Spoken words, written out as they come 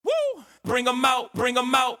bring 'em out, bring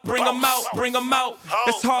 'em out, bring 'em out, bring 'em out.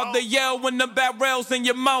 It's hard to yell when the barrel's in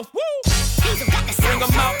your mouth. Woo! Bring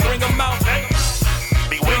 'em out, bring 'em out.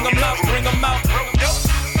 Bring 'em out, bring 'em out.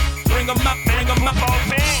 Bring 'em out, bring 'em out.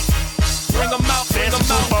 Bring 'em out, bring 'em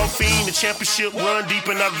out. Football fiend, the championship run deep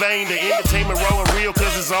in our vein. The entertainment raw and real,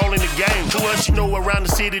 cause it's all in the game. To us, you know around the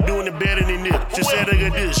city doing it better than this. Just say look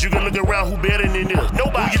at this, you can look around who better than this.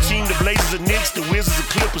 Nobody. Who your team, the Blazers, the Knicks, the Wizards, the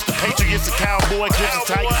Clippers, the Patriots, the Cowboys, Clippers,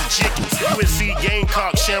 Tigers, the Chickens. USC,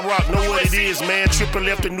 Gamecock, Shamrock, know what it is, man. Triple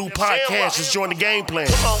F, the new podcast, just join the game plan.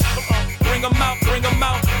 Bring 'em out, bring 'em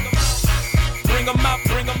out. Bring 'em out,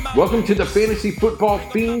 bring 'em out. Welcome to the Fantasy Football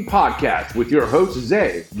Fiend Podcast with your hosts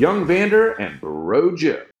Zay, Young Vander, and Bro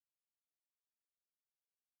Joe.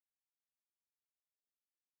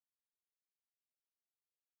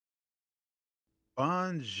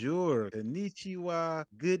 Bonjour, konnichiwa,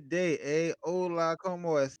 good day, hola,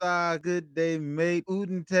 como esta, good day, mate,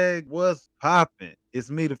 guten tag, what's poppin'? It's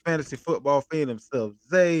me, the Fantasy Football Fiend himself,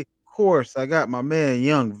 Zay. Of course, I got my man,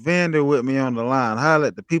 Young Vander, with me on the line. Holla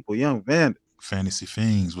at the people, Young Vander. Fantasy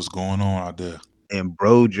Fiends, what's going on out there? And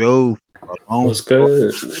Bro Joe. What's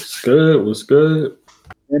good? What's good? What's good?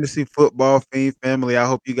 Fantasy Football Fiend family, I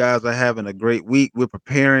hope you guys are having a great week. We're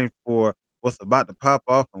preparing for what's about to pop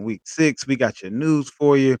off in week 6. We got your news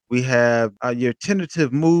for you. We have your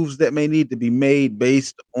tentative moves that may need to be made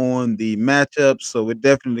based on the matchups. So we're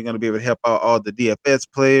definitely going to be able to help out all the DFS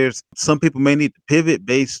players. Some people may need to pivot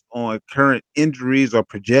based on current injuries or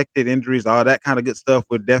projected injuries, all that kind of good stuff.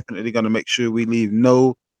 We're definitely going to make sure we leave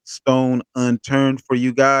no stone unturned for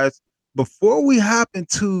you guys. Before we hop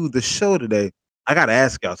into the show today, I got to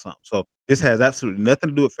ask y'all something. So this has absolutely nothing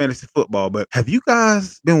to do with fantasy football, but have you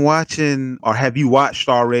guys been watching or have you watched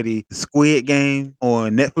already the Squid Game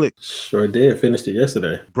on Netflix? Sure did. Finished it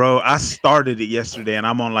yesterday. Bro, I started it yesterday and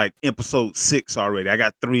I'm on like episode 6 already. I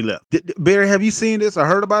got 3 left. Barry, have you seen this or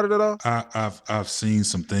heard about it at all? I've seen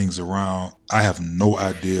some things around. I have no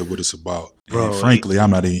idea what it's about. Bro, and frankly,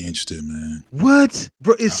 I'm not even interested, man. What?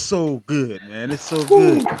 Bro, it's so good, man. It's so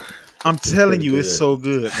good. I'm telling you, it's so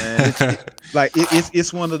good, man.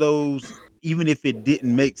 It's one of those, even if it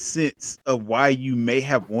didn't make sense of why you may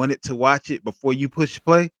have wanted to watch it before you push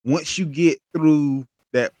play, once you get through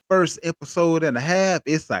that first episode and a half,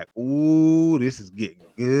 it's like, ooh, this is getting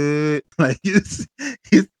good. Like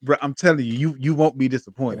bro, I'm telling you, you won't be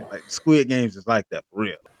disappointed. Like Squid Games is like that for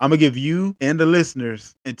real. I'm gonna give you and the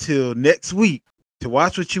listeners until next week to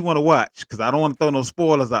watch what you want to watch, because I don't want to throw no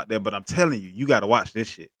spoilers out there, but I'm telling you, you got to watch this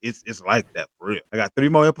shit. It's like that for real. I got 3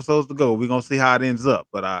 more episodes to go. We're going to see how it ends up,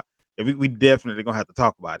 but we definitely going to have to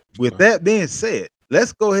talk about it. With that being said,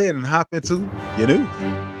 let's go ahead and hop into your news.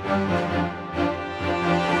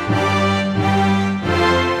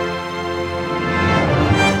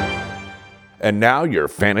 And now your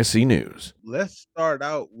fantasy news. Let's start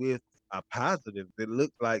out with a positive. It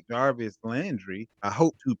looks like Jarvis Landry, I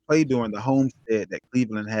hope to play during the homestand that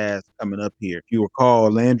Cleveland has coming up here. If you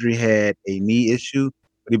recall, Landry had a knee issue,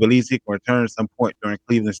 but he believes he can return at some point during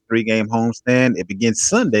Cleveland's 3-game homestand. It begins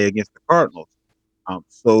Sunday against the Cardinals.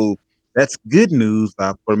 So that's good news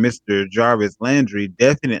for Mr. Jarvis Landry.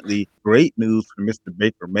 Definitely great news for Mr.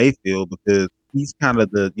 Baker Mayfield, because he's kind of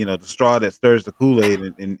the straw that stirs the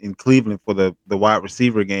Kool-Aid in Cleveland for the wide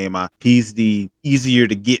receiver game. He's the easier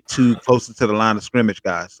to get to, closer to the line of scrimmage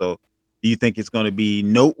guy. So do you think it's going to be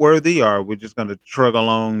noteworthy, or we're just going to trug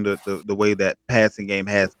along the way that passing game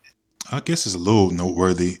has been? I guess it's a little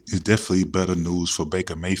noteworthy. It's definitely better news for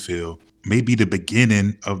Baker Mayfield. Maybe the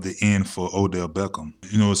beginning of the end for Odell Beckham.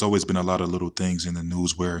 It's always been a lot of little things in the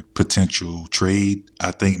news where potential trade.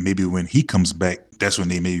 I think maybe when he comes back, that's when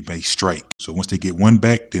they maybe may strike. So once they get one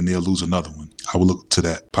back, then they'll lose another one. I will look to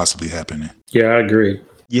that possibly happening. Yeah, I agree.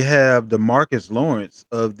 You have DeMarcus Lawrence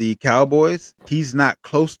of the Cowboys. He's not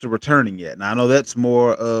close to returning yet. Now, I know that's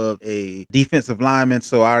more of a defensive lineman.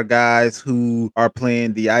 So our guys who are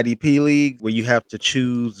playing the IDP league, where you have to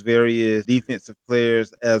choose various defensive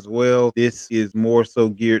players as well, this is more so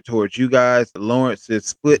geared towards you guys.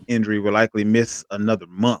 Lawrence's foot injury will likely miss another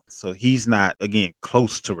month. So he's not, again,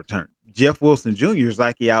 close to return. Jeff Wilson Jr. is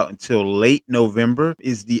likely out until late November,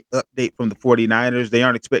 is the update from the 49ers. They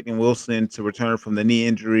aren't expecting Wilson to return from the knee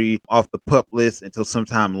injury off the PUP list until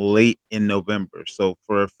sometime late in November. So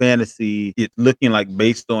for fantasy, it's looking like,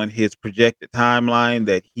 based on his projected timeline,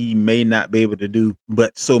 that he may not be able to do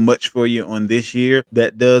but so much for you on this year.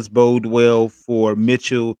 That does bode well for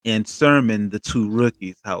Mitchell and Sermon, the 2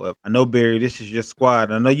 rookies. However, I know, Barry, this is your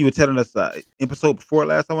squad. I know you were telling us episode before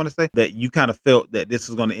last, I want to say, that you kind of felt that this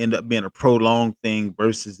was going to end up being being a prolonged thing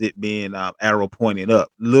versus it being arrow pointing up.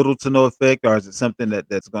 Little to no effect, or is it something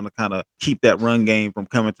that's going to kind of keep that run game from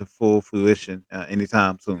coming to full fruition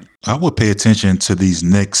anytime soon? I would pay attention to these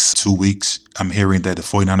next 2 weeks. I'm hearing that the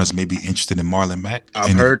 49ers may be interested in Marlon Mack.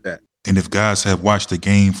 I've heard that. And if guys have watched the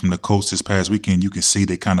game from the Colts this past weekend, you can see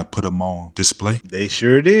they kind of put him on display. They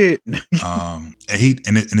sure did. And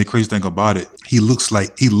the crazy thing about it, he looks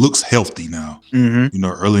healthy now. Mm-hmm. You know,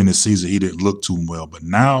 early in the season he didn't look too well, but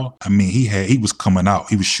now, I mean, he was coming out.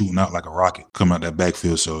 He was shooting out like a rocket coming out that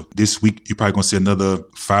backfield. So this week you're probably gonna see another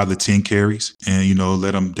 5 to 10 carries, and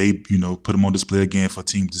let him. Put him on display again for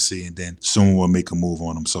teams to see, and then someone will make a move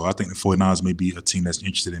on him. So I think the 49ers may be a team that's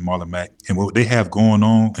interested in Marlon Mack and what they have going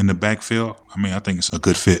on in the backfield. I mean, I think it's a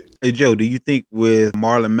good fit. Hey, Joe, do you think with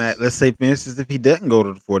Marlon Mack, let's say, for instance, if he doesn't go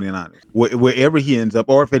to the 49ers, wherever he ends up,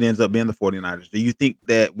 or if it ends up being the 49ers, do you think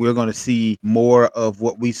that we're going to see more of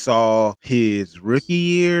what we saw his rookie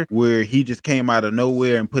year, where he just came out of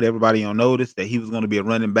nowhere and put everybody on notice that he was going to be a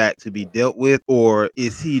running back to be dealt with? Or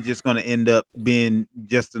is he just going to end up being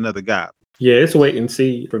just another guy? Yeah, it's wait and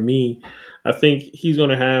see for me. I think he's going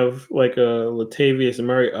to have like a Latavius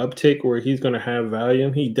Murray uptick where he's going to have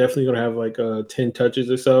volume. He definitely going to have like 10 touches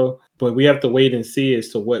or so. But we have to wait and see as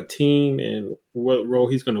to what team and what role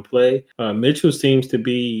he's going to play. Mitchell seems to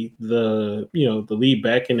be the lead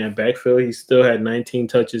back in that backfield. He still had 19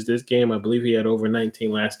 touches this game. I believe he had over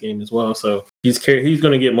 19 last game as well. So he's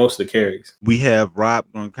going to get most of the carries. We have Rob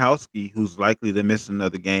Gronkowski, who's likely to miss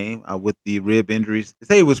another game with the rib injuries. They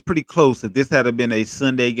say it was pretty close. If this had been a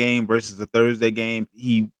Sunday game versus a Thursday game,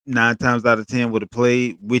 he 9 times out of 10 would have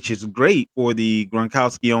played, which is great for the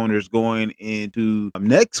Gronkowski owners going into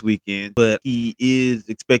next weekend. But he is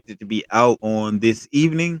expected to be out on this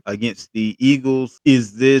evening against the Eagles.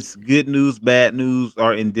 Is this good news, bad news,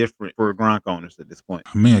 or indifferent for Gronk owners at this point?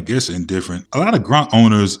 I mean, I guess indifferent. A lot of Gronk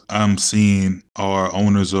owners I'm seeing are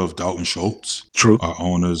owners of Dalton Schultz. True. Are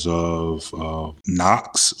owners of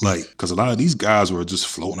Knox. Because a lot of these guys were just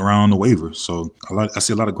floating around the waiver. So I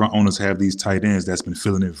see a lot of Gronk owners have these tight ends that's been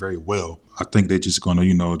filling it very well. I think they're just going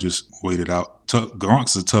to, just wait it out.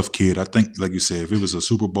 Gronk's a tough kid. I think, like you said, if it was a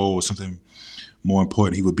Super Bowl or something more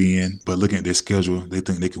important, he would be in. But looking at their schedule, they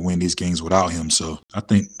think they can win these games without him. So I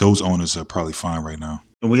think those owners are probably fine right now.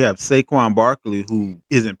 And we have Saquon Barkley, who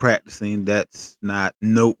isn't practicing. That's not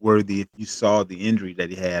noteworthy if you saw the injury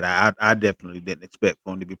that he had. I definitely didn't expect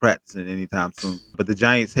for him to be practicing anytime soon. But the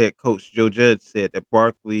Giants head coach, Joe Judge, said that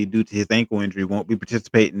Barkley, due to his ankle injury, won't be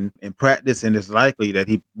participating in practice, and it's likely that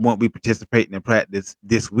he won't be participating in practice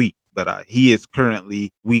this week. But he is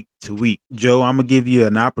currently week to week. Joe, I'm going to give you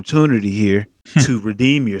an opportunity here to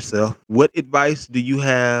redeem yourself. What advice do you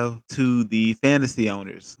have to the fantasy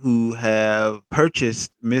owners who have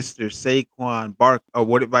purchased Mr. Saquon Barkley? Or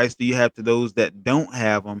what advice do you have to those that don't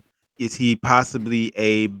have him? Is he possibly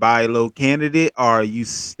a buy low candidate, or are you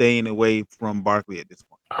staying away from Barkley at this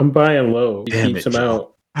point? I'm buying low. He Damn keeps it, him Joe.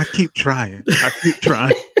 out. I keep trying.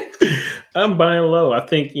 I'm buying low. I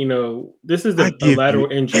think, this is a lateral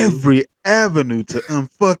injury. Every avenue to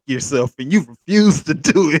unfuck yourself, and you refuse to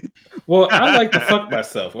do it. Well, I like to fuck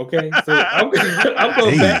myself, okay? So I'm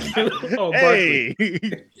going back on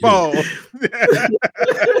Barkley. Ball.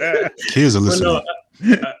 Kids are listening.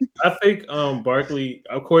 I think Barkley,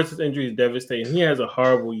 of course, his injury is devastating. He has a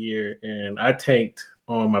horrible year, and I tanked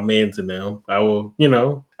on my mans in them. I will,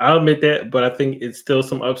 I'll admit that, but I think it's still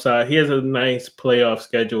some upside. He has a nice playoff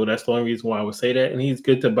schedule. That's the only reason why I would say that. And he's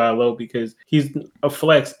good to buy low because he's a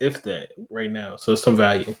flex, if that, right now. So some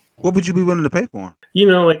value. What would you be willing to pay for him?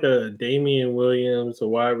 Like a Damian Williams, a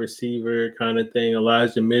wide receiver kind of thing,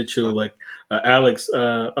 Elijah Mitchell, like Alex,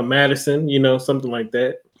 a Madison, something like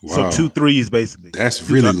that. Wow. So 2 threes, basically. That's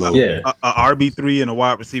really low. Yeah. A RB3 and a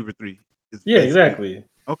wide receiver 3. Yeah, exactly.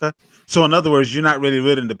 Okay. So in other words, you're not really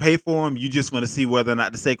willing to pay for him. You just want to see whether or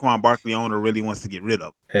not the Saquon Barkley owner really wants to get rid of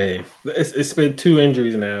him. Hey, it's been 2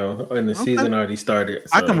 injuries now, and the season already started.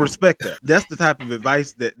 So. I can respect that. That's the type of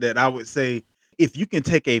advice that I would say. If you can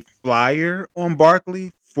take a flyer on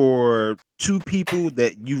Barkley for 2 people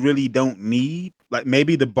that you really don't need, like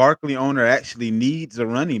maybe the Barkley owner actually needs a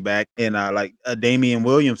running back, and like a Damian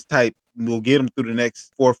Williams type will get them through the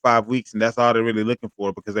next 4 or 5 weeks, and that's all they're really looking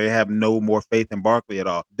for because they have no more faith in Barkley at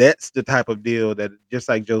all. That's the type of deal that, just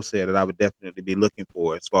like Joe said, that I would definitely be looking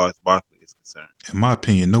for as far as Barkley is concerned. In my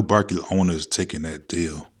opinion, no Barkley owner is taking that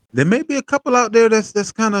deal. There may be a couple out there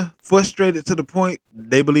that's kind of frustrated to the point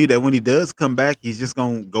they believe that when he does come back, he's just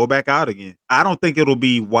gonna go back out again. I don't think it'll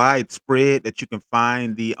be widespread that you can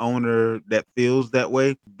find the owner that feels that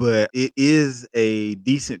way, but it is a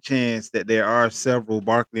decent chance that there are several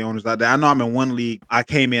Barkley owners out there. I know I'm in one league. I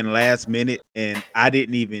came in last minute and I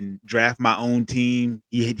didn't even draft my own team.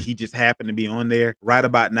 He just happened to be on there. Right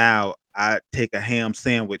about now, I take a ham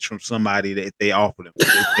sandwich from somebody that they offered it.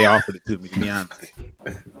 They offered it to me, to be honest.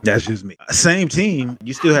 That's just me. Same team.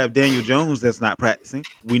 You still have Daniel Jones that's not practicing.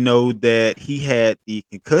 We know that he had the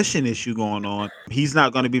concussion issue going on. He's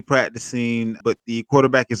not going to be practicing, but the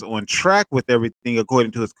quarterback is on track with everything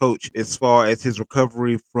according to his coach as far as his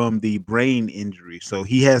recovery from the brain injury. So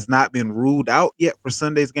he has not been ruled out yet for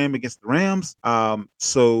Sunday's game against the Rams.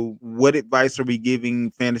 So what advice are we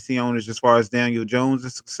giving fantasy owners as far as Daniel Jones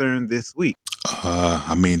is concerned this week?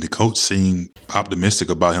 I mean, the coach seemed optimistic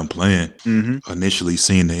about him playing. Initially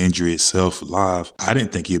seeing the injury itself live, I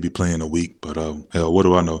didn't think he'd be playing a week, but hell, what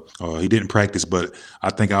do I know? He didn't practice, but I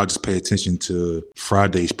think I'll just pay attention to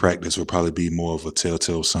Friday's practice will probably be more of a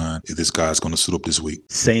telltale sign if this guy's going to suit up this week.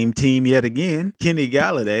 Same team yet again. Kenny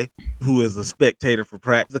Galladay, who is a spectator for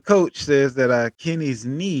practice. The coach says that Kenny's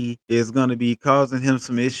knee is going to be causing him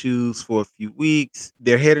some issues for a few weeks.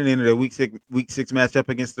 They're heading into their week six matchup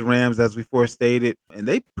against the Rams, as we stated, and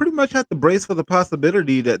they pretty much have to brace for the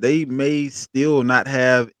possibility that they may still not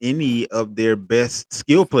have any of their best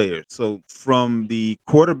skill players. So from the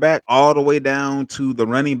quarterback all the way down to the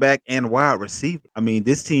running back and wide receiver. I mean,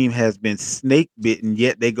 this team has been snake bitten,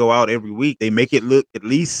 yet they go out every week. They make it look at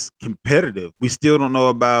least competitive. We still don't know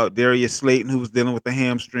about Darius Slayton, who's dealing with a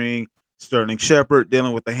hamstring. Sterling Shepard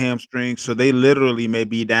dealing with the hamstring. So they literally may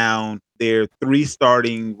be down their 3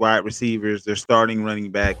 starting wide receivers, their starting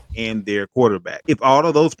running back, and their quarterback. If all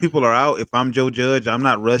of those people are out, if I'm Joe Judge, I'm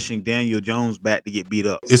not rushing Daniel Jones back to get beat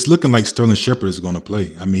up. It's looking like Sterling Shepard is going to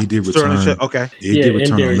play. I mean, he did return. Okay. He did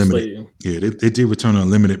return on limited. Yeah, they did return on a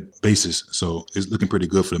limited basis. So it's looking pretty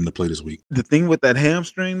good for them to play this week. The thing with that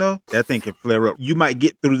hamstring, though, that thing can flare up. You might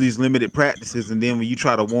get through these limited practices, and then when you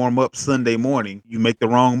try to warm up Sunday morning, you make the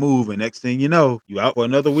wrong move, and next thing you know, you out for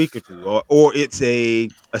another week or two. Or it's a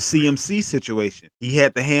CMC situation. He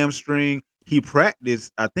had the hamstring. He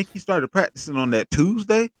practiced. I think he started practicing on that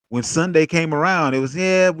Tuesday. When Sunday came around, it was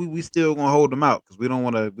we still gonna hold them out because we don't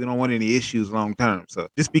want any issues long term. So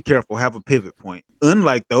just be careful. Have a pivot point.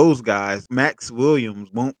 Unlike those guys, Max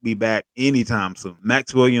Williams won't be back anytime soon.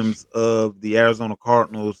 Max Williams of the Arizona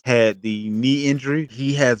Cardinals had the knee injury.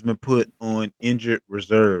 He has been put on injured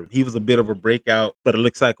reserve. He was a bit of a breakout, but it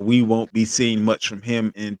looks like we won't be seeing much from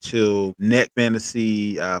him until next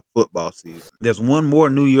fantasy football season. There's one more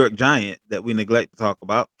New York Giant that we neglect to talk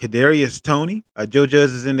about. Kadarius Toney. Joe Judge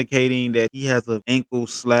is indicating that he has an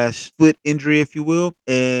ankle/foot injury, if you will,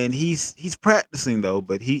 and he's practicing though,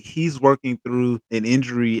 but he's working through an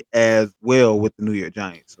injury as well with the New York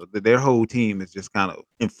Giants. So their whole team is just kind of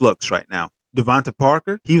in flux right now. Devonta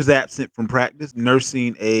Parker, he was absent from practice,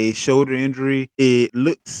 nursing a shoulder injury. It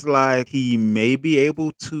looks like he may be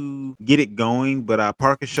able to get it going, but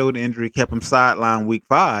Parker's shoulder injury kept him sidelined week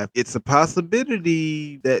 5. It's a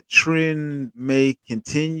possibility that trend may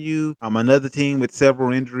continue. Another team with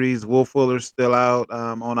several injuries. Will Fuller's still out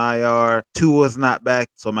on IR. Tua's not back,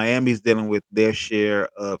 so Miami's dealing with their share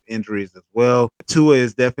of injuries as well. Tua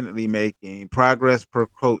is definitely making progress per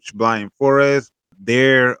coach Brian Flores.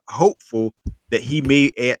 They're hopeful that he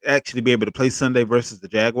may actually be able to play Sunday versus the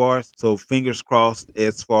Jaguars. So fingers crossed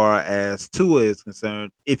as far as Tua is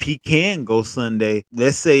concerned. If he can go Sunday,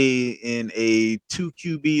 let's say in a 2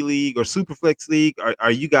 QB league or Superflex league,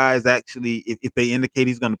 are you guys actually, if they indicate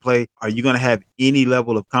he's going to play, are you going to have any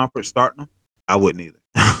level of comfort starting him? I wouldn't either.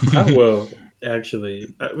 I will.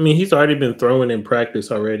 Actually, I mean, he's already been throwing in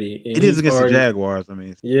practice already. It is against the Jaguars. I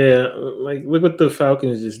mean, yeah, like look what the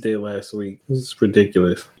Falcons just did last week. It's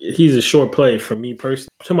ridiculous. He's a short play for me personally.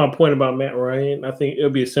 To my point about Matt Ryan, I think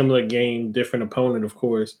it'll be a similar game, different opponent, of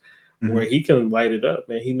course, where he can light it up,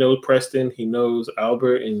 man. He knows Preston, he knows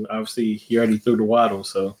Albert, and obviously he already threw the Waddle,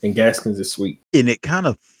 so, and Gaskins is sweet. And it kind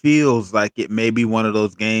of feels like it may be one of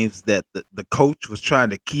those games that the coach was trying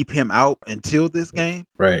to keep him out until this game.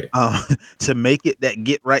 Right. To make it that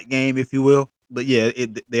get right game, if you will. But yeah,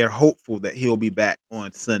 they're hopeful that he'll be back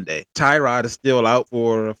on Sunday. Tyrod is still out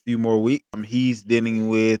for a few more weeks. He's dealing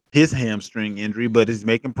with his hamstring injury, but is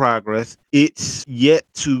making progress. It's yet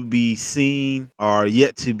to be seen or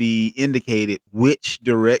yet to be indicated which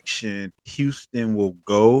direction Houston will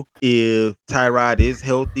go if Tyrod is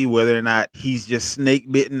healthy, whether or not he's just snake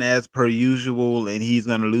bitten as per usual and he's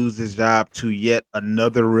going to lose his job to yet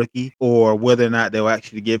another rookie, or whether or not they'll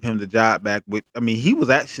actually give him the job back.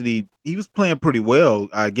 He was playing pretty well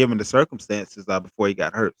given the circumstances before he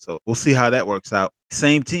got hurt. So we'll see how that works out.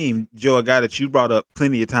 Same team, Joe, a guy that you brought up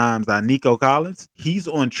plenty of times, Nico Collins. He's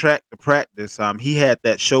on track to practice. He had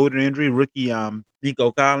that shoulder injury, rookie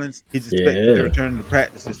Nico Collins. He's expected to return to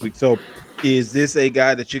practice this week. So is this a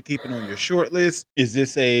guy that you're keeping on your short list? Is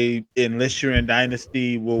this unless you're in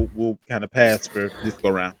Dynasty, we'll kind of pass for this go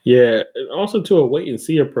round? Yeah, and also to a wait and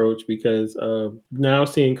see approach, because now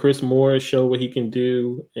seeing Chris Moore show what he can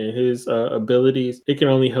do and his abilities, it can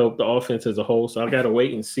only help the offense as a whole. So I got to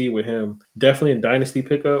wait and see with him. Definitely a Dynasty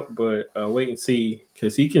pickup, but wait and see,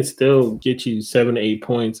 because he can still get you 7 to 8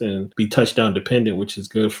 points and be touchdown dependent, which is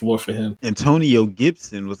good floor for him. Antonio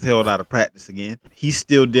Gibson was held out of practice again. He's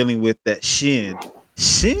still dealing with that shin.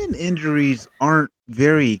 Shin injuries aren't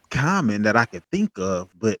very common that I could think of,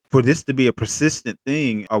 but for this to be a persistent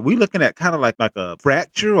thing, are we looking at kind of like a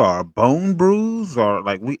fracture or a bone bruise, or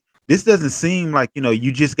this doesn't seem like,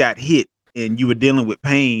 you just got hit and you were dealing with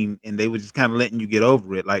pain and they were just kind of letting you get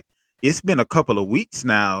over it. Like, it's been a couple of weeks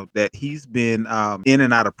now that he's been in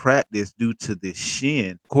and out of practice due to this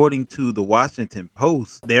shin. According to the Washington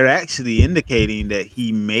Post, they're actually indicating that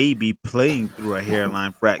he may be playing through a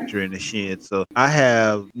hairline fracture in the shin. So I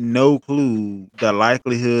have no clue the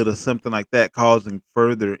likelihood of something like that causing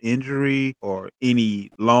further injury or any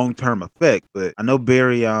long-term effect. But I know,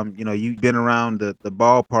 Barry, you've been around the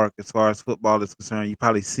ballpark as far as football is concerned. You've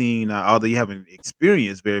probably seen, although you haven't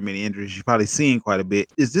experienced very many injuries, you've probably seen quite a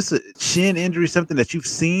bit. Is this a shin injury something that you've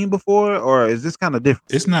seen before, or is this kind of different?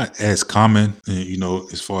 It's not as common,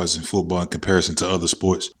 as far as in football in comparison to other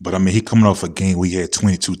sports. But I mean, he coming off a game where he had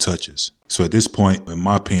 22 touches. So at this point, in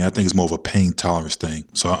my opinion, I think it's more of a pain tolerance thing.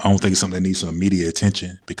 So I don't think it's something that needs some immediate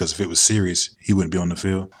attention, because if it was serious, he wouldn't be on the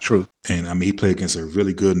field. True. And I mean, he played against a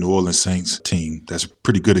really good New Orleans Saints team that's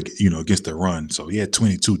pretty good, against the run. So he had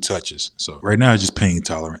 22 touches. So right now, it's just pain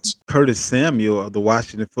tolerance. Curtis Samuel of the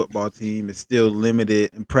Washington football team is still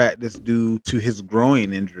limited in practice due to his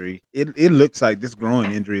groin injury. It looks like this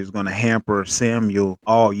groin injury is going to hamper Samuel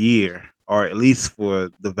all year, or at least for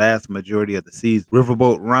the vast majority of the season.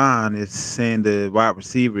 Riverboat Ron is saying the wide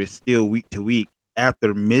receiver is still week to week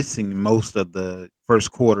after missing most of the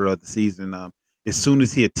first quarter of the season. As soon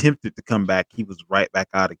as he attempted to come back, he was right back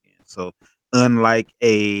out again. So unlike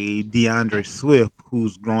a DeAndre Swift,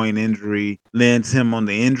 whose groin injury lands him on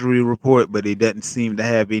the injury report, but he doesn't seem to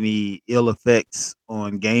have any ill effects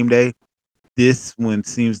on game day, this one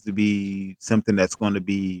seems to be something that's going to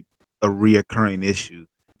be a reoccurring issue.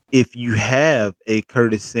 If you have a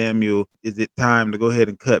Curtis Samuel, is it time to go ahead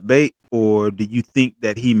and cut bait, or do you think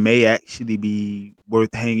that he may actually be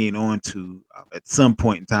worth hanging on to at some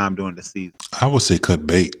point in time during the season? I would say cut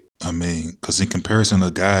bait. I mean, because in comparison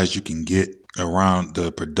to guys you can get around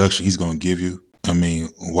the production he's going to give you, I mean,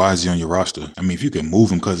 why is he on your roster? I mean, if you can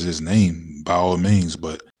move him because of his name, by all means,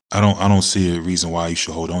 but I don't see a reason why you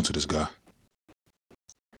should hold on to this guy.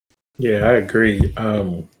 Yeah, I agree.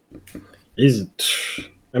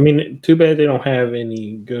 Too bad they don't have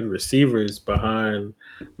any good receivers behind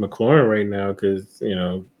McLaurin right now, because,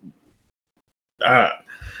 I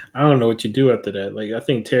don't know what you do after that. Like, I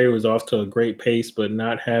think Terry was off to a great pace, but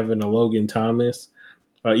not having a Logan Thomas,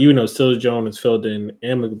 even though Still Jones has filled in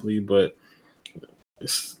amicably, but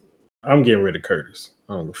I'm getting rid of Curtis.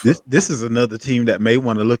 This is another team that may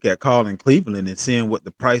want to look at calling Cleveland and seeing what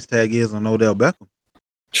the price tag is on Odell Beckham.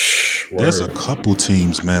 There's a couple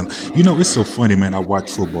teams, man. It's so funny, man. I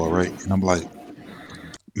watch football, right? And I'm like,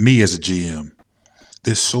 me as a GM,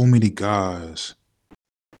 there's so many guys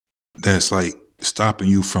that's like stopping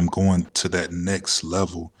you from going to that next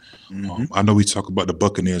level. Mm-hmm. I know we talk about the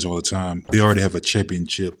Buccaneers all the time. They already have a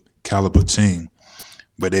championship caliber team,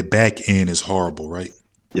 but their back end is horrible, right?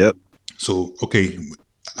 Yep. So, okay,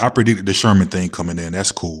 I predicted the Sherman thing coming in.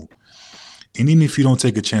 That's cool. And even if you don't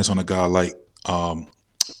take a chance on a guy like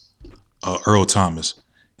Earl Thomas,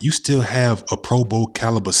 you still have a Pro Bowl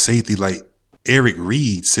caliber safety like Eric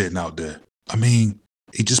Reed sitting out there. I mean,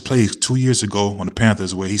 he just played 2 years ago on the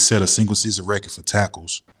Panthers where he set a single season record for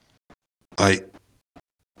tackles. Like,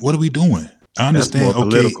 what are we doing? I understand,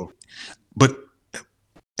 okay, but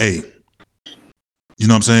hey, you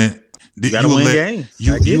know what I'm saying? You gotta win games.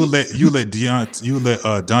 You let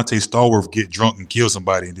Dante Stallworth get drunk and kill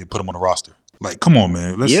somebody and then put him on the roster. Like, come on,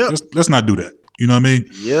 man. Let's not do that. You know what I mean?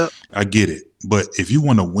 Yep. I get it. But if you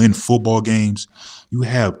want to win football games, you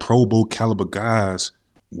have Pro Bowl caliber guys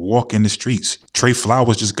walk in the streets. Trey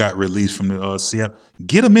Flowers just got released from the Seattle.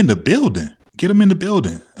 Get him in the building.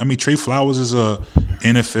 I mean, Trey Flowers is a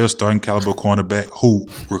NFL starting caliber cornerback who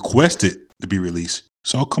requested to be released.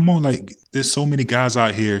 So come on, like, there's so many guys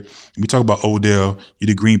out here. We talk about Odell, you're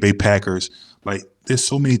the Green Bay Packers. Like, there's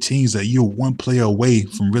so many teams that you're one player away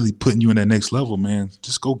from really putting you in that next level, man.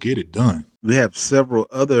 Just go get it done. We have several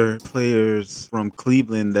other players from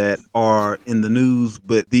Cleveland that are in the news,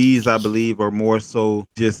 but these, I believe, are more so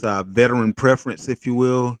just veteran preference, if you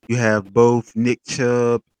will. You have both Nick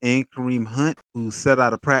Chubb and Kareem Hunt, who set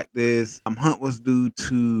out of practice. Hunt was due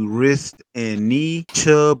to wrist and knee.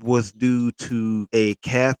 Chubb was due to a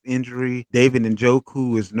calf injury. David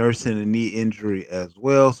Njoku is nursing a knee injury as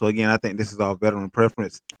well. So, again, I think this is all veteran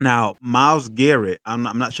preference. Now, Myles Garrett, I'm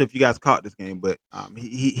not sure if you guys caught this game, but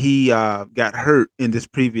he got hurt in this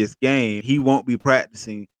previous game. He won't be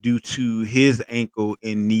practicing due to his ankle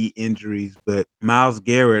and knee injuries, but Myles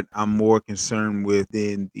Garrett I'm more concerned with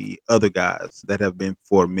than the other guys that have been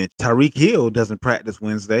aforementioned. Tyreek Hill doesn't practice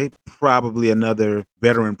Wednesday, probably another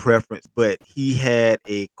veteran preference, but he had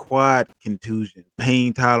a quad contusion,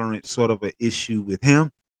 pain tolerance sort of an issue with him.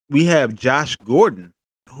 We have Josh Gordon,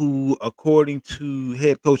 who, according to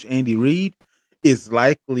head coach Andy Reid, is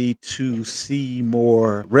likely to see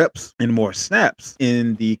more reps and more snaps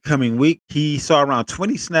in the coming week. He saw around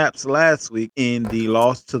 20 snaps last week in the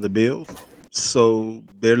loss to the Bills. So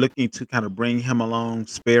they're looking to kind of bring him along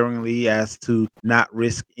sparingly as to not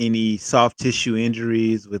risk any soft tissue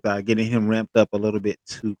injuries without getting him ramped up a little bit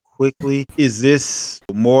too quickly. Is this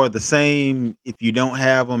more of the same? If you don't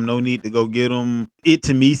have him, no need to go get him. It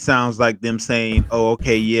to me sounds like them saying, oh,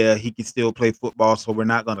 okay, yeah, he can still play football, so we're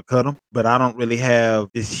not going to cut him. But I don't really have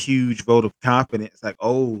this huge vote of confidence. Like,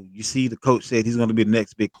 oh, you see, the coach said he's going to be the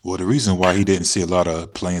next big. Well, the reason why he didn't see a lot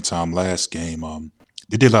of playing time last game,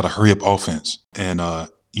 they did a lot of hurry up offense, and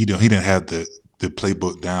he didn't have the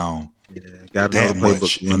playbook down that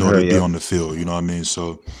much in order to be on the field. You know what I mean?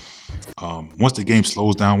 So once the game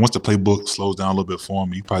slows down, once the playbook slows down a little bit for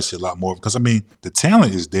him, you probably see a lot more. Because I mean, the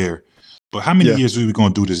talent is there, but how many years are we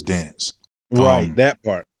going to do this dance? Right, that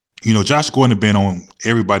part. You know, Josh Gordon been on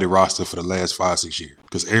everybody's roster for the last 5-6 years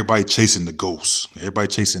because everybody chasing the ghosts, everybody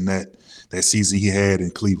chasing that season he had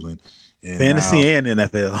in Cleveland. And fantasy and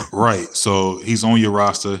NFL. Right. So he's on your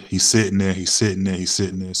roster. He's sitting there.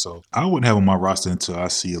 So I wouldn't have him on my roster until I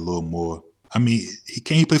see a little more. I mean,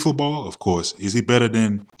 can he play football? Of course. Is he better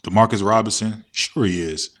than Demarcus Robinson? Sure he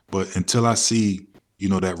is. But until I see,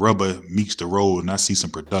 that rubber meets the road and I see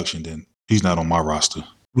some production, then he's not on my roster.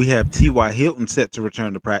 We have T.Y. Hilton set to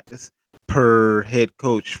return to practice. Per head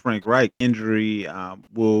coach Frank Reich, injury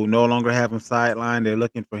will no longer have him sidelined. They're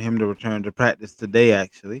looking for him to return to practice today,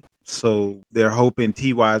 actually. So they're hoping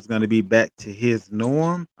T.Y. is going to be back to his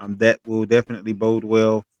norm. That will definitely bode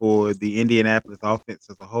well for the Indianapolis offense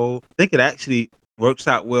as a whole. I think it actually works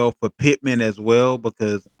out well for Pittman as well,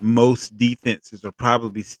 because most defenses are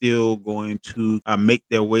probably still going to make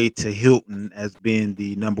their way to Hilton as being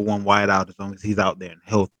the number one wideout as long as he's out there in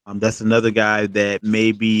health. That's another guy that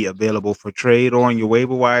may be available for trade or on your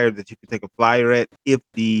waiver wire that you can take a flyer at if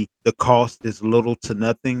the cost is little to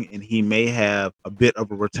nothing, and he may have a bit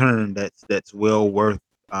of a return that's well worth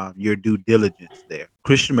your due diligence there.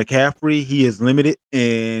 Christian McCaffrey, he is limited,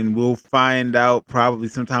 and we'll find out probably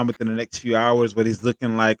sometime within the next few hours what he's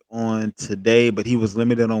looking like on today, but he was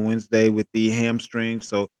limited on Wednesday with the hamstring,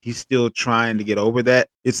 so he's still trying to get over that.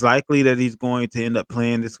 It's likely that he's going to end up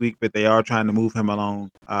playing this week, but they are trying to move him along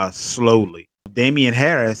slowly. Damian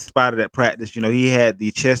Harris spotted at practice. He had the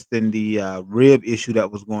chest and the rib issue that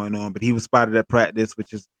was going on, but he was spotted at practice,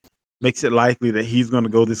 which makes it likely that he's going to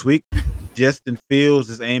go this week. Justin Fields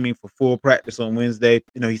is aiming for full practice on Wednesday.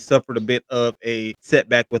 He suffered a bit of a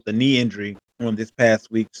setback with a knee injury on this past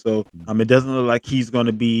week. So it doesn't look like he's going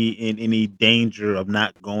to be in any danger of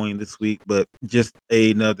not going this week, but just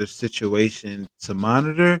another situation to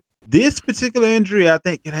monitor. This particular injury, I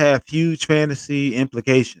think, could have huge fantasy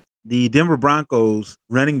implications. The Denver Broncos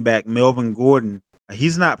running back Melvin Gordon,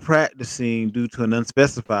 he's not practicing due to an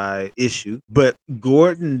unspecified issue, but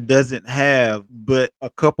Gordon doesn't have but a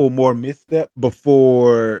couple more missteps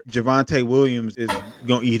before Javonte Williams is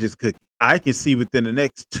going to eat his cookie. I can see within the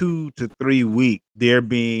next 2 to 3 weeks there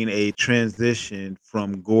being a transition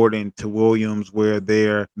from Gordon to Williams where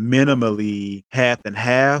they're minimally half and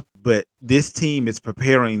half, But this team is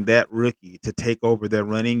preparing that rookie to take over their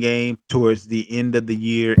running game towards the end of the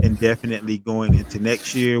year and definitely going into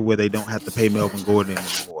next year where they don't have to pay Melvin Gordon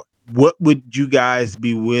anymore. What would you guys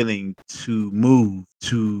be willing to move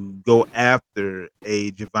to go after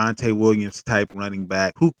a Javonte Williams type running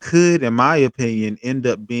back who could, in my opinion, end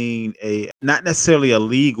up being not necessarily a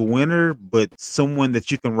league winner, but someone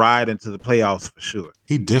that you can ride into the playoffs for sure?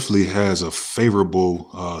 He definitely has a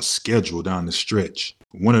favorable schedule down the stretch.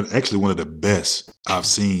 One of the best I've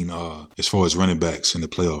seen as far as running backs in the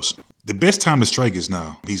playoffs. The best time to strike is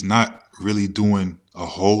now. He's not really doing a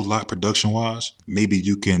whole lot production-wise. Maybe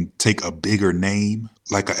you can take a bigger name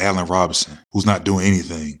like a Allen Robinson, who's not doing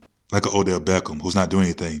anything, like an Odell Beckham, who's not doing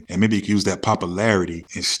anything, and maybe you can use that popularity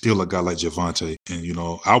and still a guy like Javonte.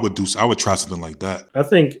 And I would try something like that. I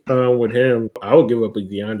think with him, I would give up a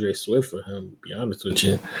DeAndre Swift for him. To be honest with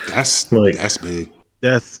you, that's big.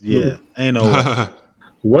 Ain't no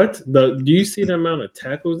way. Do you see the amount of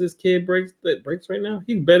tackles this kid breaks right now?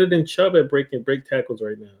 He's better than Chubb at break tackles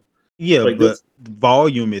right now. Yeah, but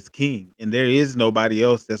volume is king, and there is nobody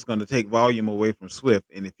else that's going to take volume away from Swift.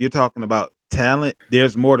 And if you're talking about talent,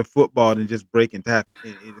 there's more to football than just breaking tackles.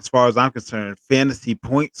 And as far as I'm concerned, fantasy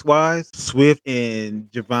points wise, Swift and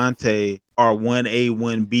Javonte are 1A,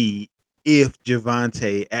 1B. If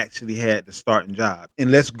Javonte actually had the starting job,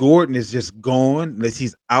 unless Gordon is just gone, unless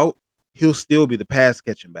he's out, he'll still be the pass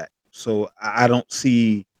catching back. So I don't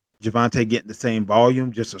see Javonte getting the same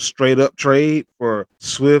volume, just a straight up trade for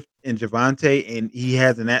Swift and Javonte, and he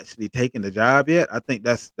hasn't actually taken the job yet. I think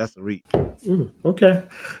that's a reach. Okay.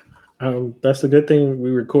 That's a good thing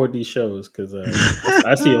we record these shows because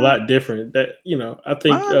I see a lot different. That I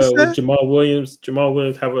think with Jamal Williams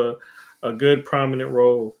have a good prominent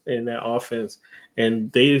role in that offense.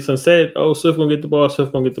 And they said, Swift gonna get the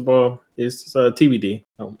ball. It's TBD.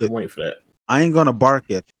 I'm waiting for that. I ain't gonna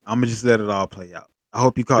bark at you. I'm gonna just let it all play out. I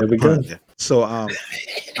hope you caught the pun there. So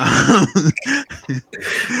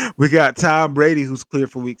we got Tom Brady, who's cleared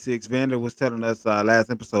for week 6. Vander was telling us last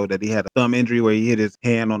episode that he had a thumb injury where he hit his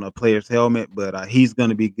hand on a player's helmet, but he's going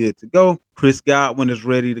to be good to go. Chris Godwin is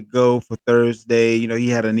ready to go for Thursday. He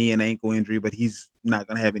had a knee and ankle injury, but he's not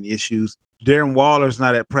going to have any issues. Darren Waller's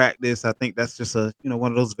not at practice. I think that's just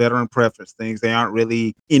one of those veteran preference things. They aren't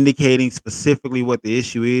really indicating specifically what the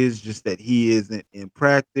issue is, just that he isn't in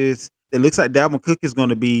practice. It looks like Dalvin Cook is going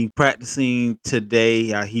to be practicing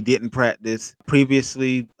today. He didn't practice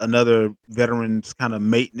previously, another veteran's kind of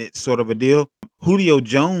maintenance sort of a deal. Julio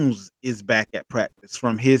Jones is back at practice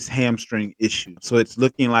from his hamstring issue. So it's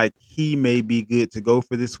looking like he may be good to go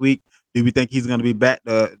for this week. Do we think he's going to be back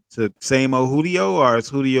to same old Julio, or is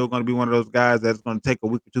Julio going to be one of those guys that's going to take a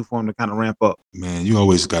week or two for him to kind of ramp up? Man, you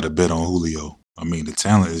always got to bet on Julio. I mean, the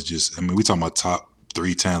talent is just, we talking about top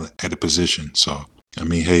 3 talent at the position. So,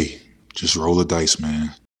 hey, just roll the dice,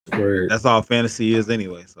 man. That's all fantasy is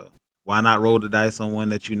anyway. So why not roll the dice on one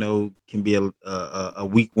that can be a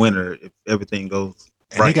weak winner if everything goes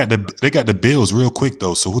right? And they got the Bills real quick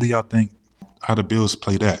though. So who do y'all think? How the Bills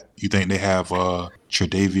play that? You think they have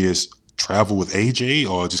Tre'Davious travel with AJ,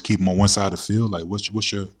 or just keep him on one side of the field? Like,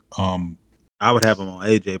 what's your I would have him on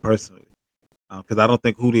AJ personally, because I don't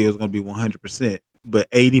think Julio is going to be 100%,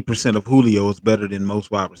 but 80% of Julio is better than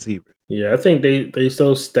most wide receivers. Yeah, I think they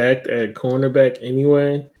so stacked at cornerback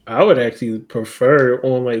anyway. I would actually prefer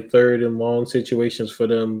on like third and long situations for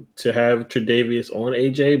them to have Tre'Davious on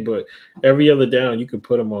AJ, but every other down you could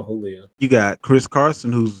put him on Julio. You got Chris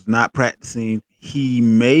Carson, who's not practicing. He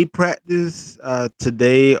may practice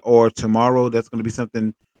today or tomorrow. That's going to be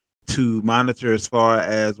something to monitor as far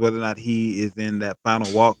as whether or not he is in that final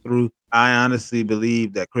walkthrough. I honestly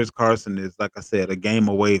believe that Chris Carson is, like I said, a game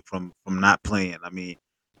away from not playing.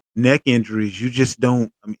 Neck injuries, you just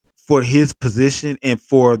don't. For his position and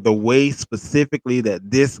for the way specifically that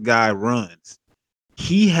this guy runs,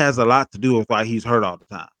 he has a lot to do with why he's hurt all the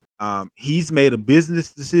time. He's made a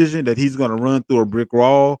business decision that he's going to run through a brick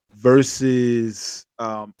wall versus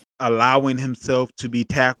allowing himself to be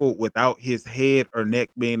tackled without his head or neck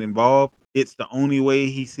being involved. It's the only way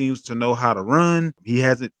he seems to know how to run. He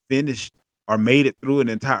hasn't finished or made it through an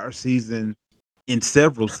entire season in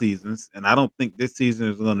several seasons, and I don't think this season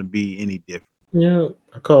is going to be any different. Yeah,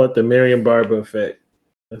 I call it the Marion Barber effect.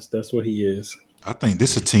 That's what he is. I think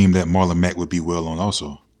this is a team that Marlon Mack would be well on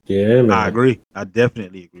also. Yeah, man. I agree. I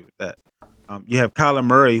definitely agree with that. You have Kyler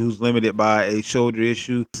Murray, who's limited by a shoulder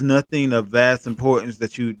issue. It's nothing of vast importance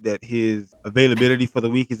that his availability for the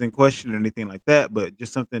week is in question or anything like that, but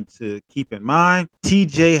just something to keep in mind.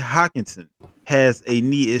 TJ Hawkinson has a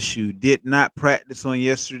knee issue, did not practice on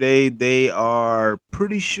yesterday. They are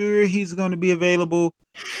pretty sure he's going to be available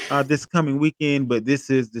this coming weekend, but this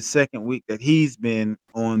is the second week that he's been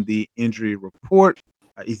on the injury report.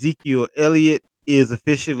 Ezekiel Elliott is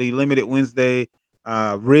officially limited Wednesday.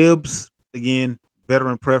 Ribs, again,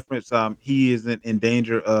 veteran preference. He isn't in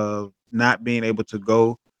danger of not being able to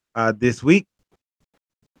go this week.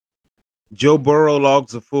 Joe Burrow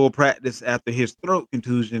logs a full practice after his throat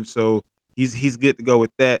contusion, so he's good to go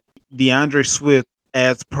with that. DeAndre Swift,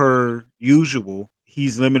 as per usual,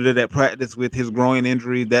 he's limited at practice with his groin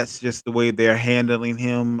injury. That's just the way they're handling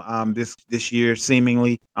him this year,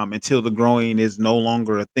 seemingly, until the groin is no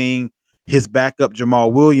longer a thing. His backup,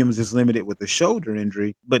 Jamal Williams, is limited with a shoulder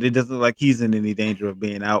injury, but it doesn't look like he's in any danger of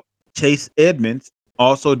being out. Chase Edmonds,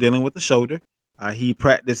 also dealing with the shoulder. He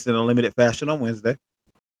practiced in a limited fashion on Wednesday.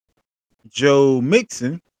 Joe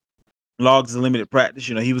Mixon logs a limited practice.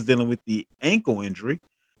 He was dealing with the ankle injury,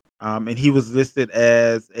 and he was listed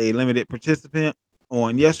as a limited participant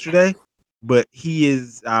on yesterday, but he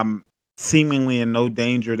is seemingly in no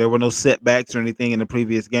danger. There were no setbacks or anything in the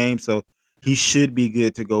previous game, so he should be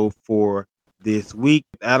good to go for this week.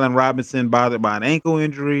 Allen Robinson bothered by an ankle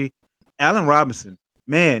injury. Allen Robinson,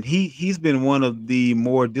 man, he's been one of the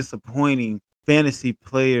more disappointing fantasy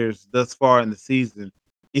players thus far in the season.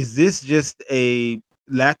 Is this just a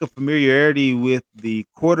lack of familiarity with the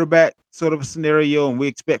quarterback sort of a scenario and we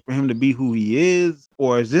expect for him to be who he is?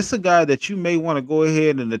 Or is this a guy that you may want to go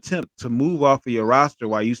ahead and attempt to move off of your roster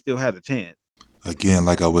while you still have a chance? Again,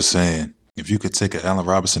 like I was saying, if you could take an Allen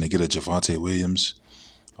Robinson and get a Javonte Williams,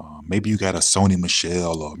 maybe you got a Sony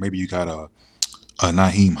Michel, or maybe you got a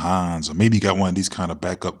Naheem Hines, or maybe you got one of these kind of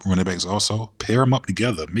backup running backs also. Pair them up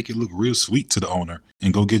together, make it look real sweet to the owner,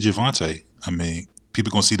 and go get Javonte. I mean,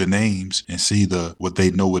 people gonna see the names and see what they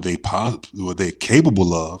know, what they're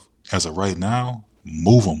capable of. As of right now,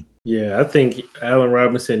 move them. Yeah, I think Allen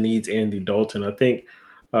Robinson needs Andy Dalton. I think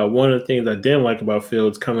one of the things I didn't like about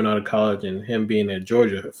Fields coming out of college and him being at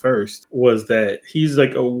Georgia at first was that he's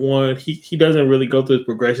like a one. He doesn't really go through his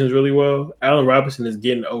progressions really well. Allen Robinson is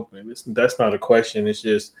getting open. That's not a question. It's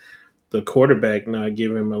just the quarterback not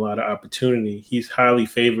giving him a lot of opportunity. He's highly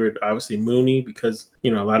favored, obviously, Mooney, because a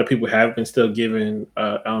lot of people have been still giving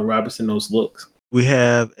Allen Robinson those looks. We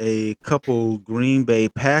have a couple Green Bay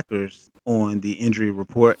Packers on the injury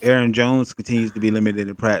report. Aaron Jones continues to be limited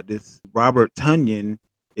in practice. Robert Tonyan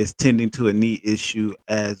is tending to a knee issue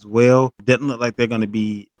as well. Doesn't look like they're going to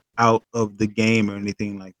be out of the game or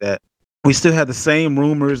anything like that. We still have the same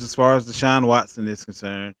rumors as far as Deshaun Watson is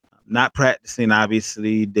concerned. Not practicing,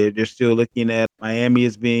 obviously. They're still looking at Miami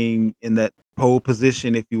as being in that pole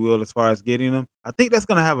position, if you will, as far as getting them. I think that's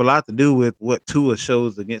going to have a lot to do with what Tua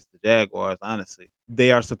shows against the Jaguars, honestly.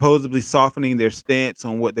 They are supposedly softening their stance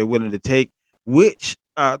on what they're willing to take, which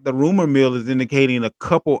the rumor mill is indicating a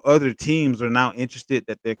couple other teams are now interested,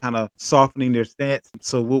 that they're kind of softening their stance.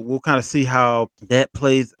 So we'll kind of see how that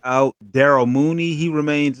plays out. Darryl Mooney, he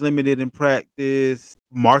remains limited in practice.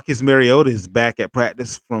 Marcus Mariota is back at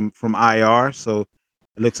practice from IR. So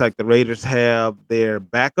it looks like the Raiders have their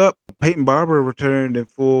backup. Peyton Barber returned in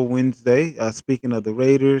full Wednesday. Speaking of the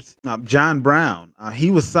Raiders, John Brown,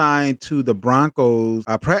 he was signed to the Broncos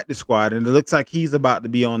practice squad, and it looks like he's about to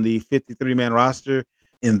be on the 53-man roster.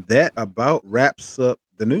 And that about wraps up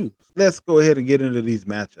the news. Let's go ahead and get into these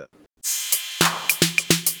matchups.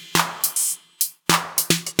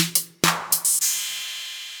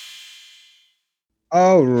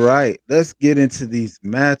 All right, let's get into these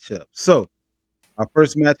matchups. So our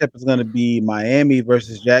first matchup is going to be Miami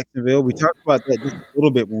versus Jacksonville. We talked about that just a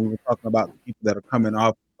little bit when we were talking about the people that are coming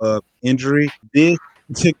off of injury. This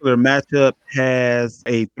particular matchup has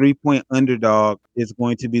a 3-point underdog. Is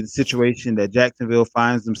going to be the situation that Jacksonville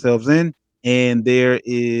finds themselves in. And there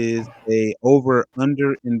is a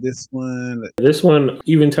over-under in this one. This one,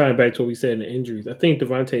 even tying back to what we said in the injuries, I think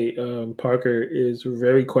Devontae Parker is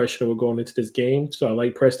very questionable going into this game. So I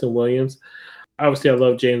like Preston Williams. Obviously, I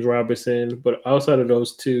love James Robinson, but outside of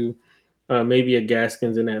those two, maybe a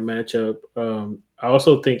Gaskins in that matchup. I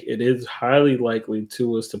also think it is highly likely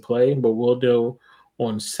Tua's to play, but we'll know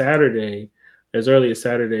on Saturday, as early as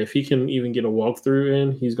Saturday, if he can even get a walkthrough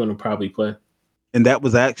in, he's going to probably play. And that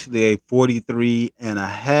was actually a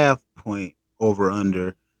 43.5 point over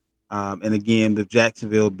under. And again, the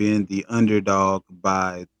Jacksonville being the underdog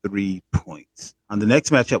by 3 points. On the next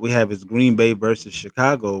matchup we have is Green Bay versus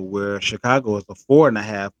Chicago, where Chicago is a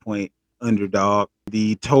 4.5 point underdog.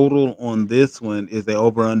 The total on this one is the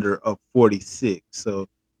over-under of 46. So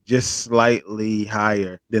just slightly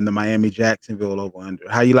higher than the Miami-Jacksonville over-under.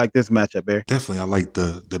 How you like this matchup, Bear? Definitely, I like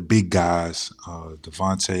the big guys,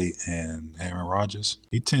 Devontae and Aaron Rodgers.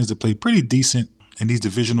 He tends to play pretty decent in these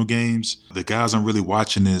divisional games. The guys I'm really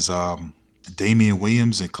watching is Damian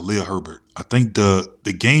Williams and Khalil Herbert. I think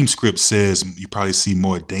the game script says you probably see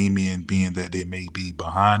more Damian, being that they may be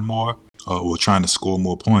behind more or trying to score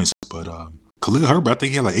more points. But Khalil Herbert, I think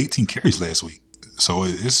he had like 18 carries last week. So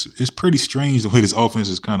it's pretty strange the way this offense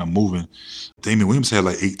is kind of moving. Damian Williams had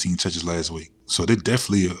like 18 touches last week. So they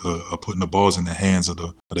definitely are putting the balls in the hands of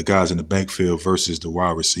the guys in the backfield versus the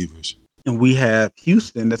wide receivers. And we have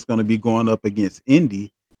Houston that's going to be going up against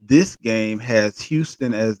Indy. This game has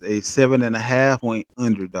Houston as a 7.5 point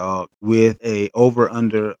underdog with a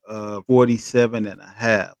over-under of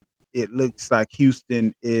 47.5. It looks like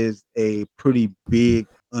Houston is a pretty big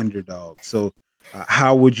underdog. So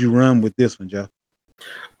how would you run with this one, Jeff?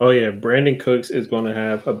 Oh yeah, Brandon Cooks is going to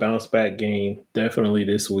have a bounce back game definitely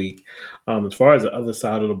this week. As far as the other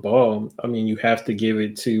side of the ball, I mean, you have to give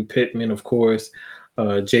it to Pittman, of course,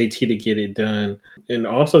 JT to get it done, and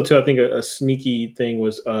also too, I think a sneaky thing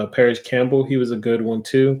was Paris Campbell. He was a good one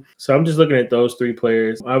too. So I'm just looking at those three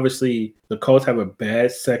players. Obviously, the Colts have a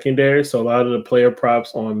bad secondary, so a lot of the player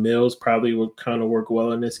props on Mills probably would kind of work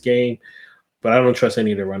well in this game. But I don't trust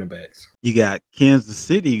any of the running backs. You got Kansas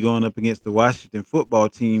City going up against the Washington football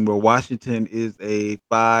team, where Washington is a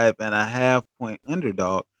 5.5 point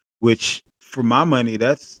underdog, which for my money,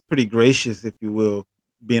 that's pretty gracious, if you will,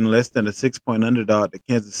 being less than a 6 point underdog to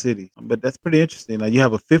Kansas City. But that's pretty interesting. Now you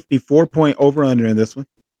have a 54 point over under in this one.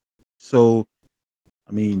 So,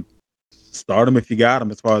 I mean, start them if you got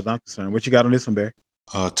them as far as I'm concerned. What you got on this one, Barry?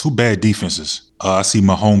 Two bad defenses. I see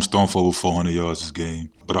Mahomes throwing for over 400 yards this game,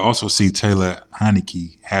 but I also see Taylor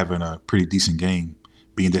Heineke having a pretty decent game,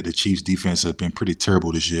 being that the Chiefs' defense has been pretty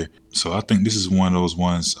terrible this year. So I think this is one of those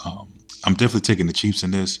ones. I'm definitely taking the Chiefs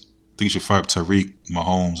in this. I think you should fight Tariq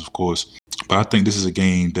Mahomes, of course, but I think this is a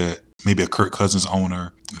game that maybe a Kirk Cousins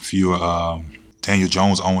owner, if you're Daniel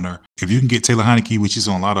Jones owner, if you can get Taylor Heineke, which is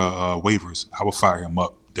on a lot of waivers, I will fire him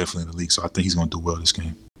up definitely in the league. So I think he's going to do well this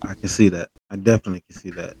game. I can see that. I definitely can see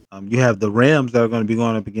that. You have the Rams that are going to be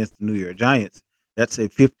going up against the New York Giants. That's a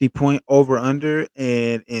 50 point over under.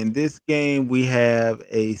 And in this game, we have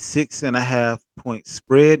a 6.5 point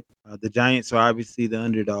spread. The Giants are obviously the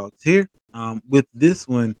underdogs here. With this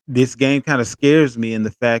one, this game kind of scares me in the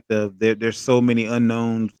fact of there's so many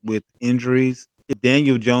unknowns with injuries. If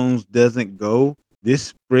Daniel Jones doesn't go, this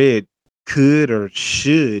spread could or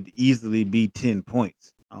should easily be 10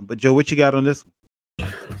 points. But Joe, what you got on this one?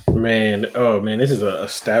 Man, this is a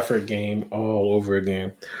Stafford game all over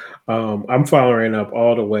again. I'm firing up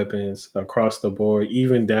all the weapons across the board,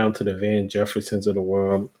 even down to the Van Jeffersons of the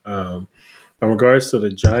world. In regards to the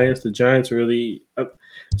Giants really,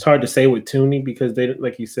 it's hard to say with Tooney because they,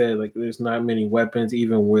 like you said, like there's not many weapons,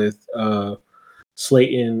 even with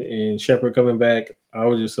Slayton and Shepard coming back. I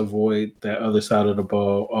would just avoid that other side of the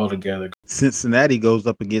ball altogether. Cincinnati goes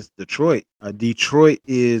up against Detroit. Detroit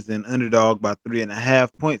is an underdog by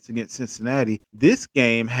 3.5 points against Cincinnati. This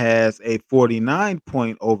game has a 49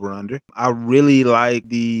 point over under. I really like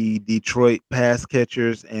the Detroit pass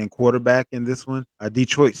catchers and quarterback in this one.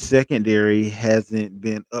 Detroit's secondary hasn't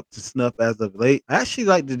been up to snuff as of late. I actually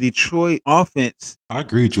like the Detroit offense. I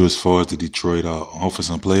agree with you as far as the Detroit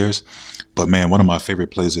offensive players. But, man, one of my favorite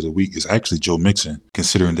plays of the week is actually Joe Mixon,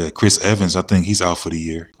 considering that Chris Evans, I think he's out for the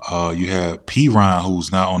year. You have P. Ryan,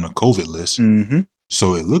 who's now on the COVID list. Mm-hmm.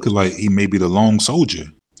 So it looked like he may be the long soldier.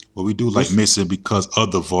 But we do like Mixon because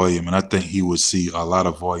of the volume, and I think he would see a lot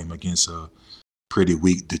of volume against a pretty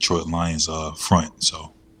weak Detroit Lions front.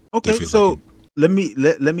 So okay, so let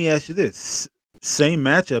me ask you this. Same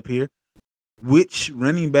matchup here. Which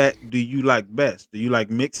running back do you like best? Do you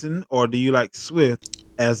like Mixon or do you like Swift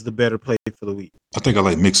as the better play for the week? I think I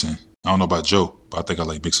like Mixon. I don't know about Joe, but I think I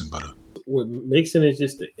like Mixon better. With Mixon is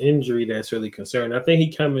just the injury that's really concerned. I think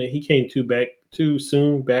he came too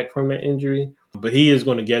soon back from that injury, but he is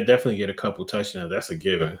going to definitely get a couple touchdowns. That's a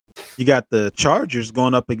given. You got the Chargers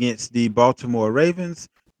going up against the Baltimore Ravens.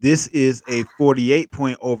 This is a 48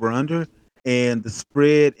 point over under. And the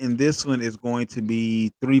spread in this one is going to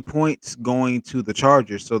be 3 points going to the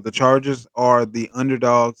Chargers. So the Chargers are the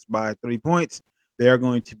underdogs by 3 points. They are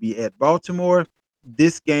going to be at Baltimore.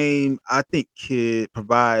 This game, I think, could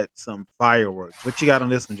provide some fireworks. What you got on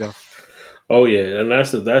this one, Joe? Oh yeah, and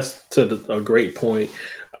that's a great point.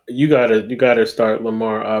 You gotta start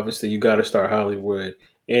Lamar. Obviously, you gotta start Hollywood.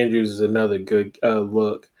 Andrews is another good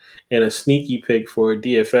look. And a sneaky pick for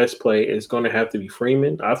DFS play is going to have to be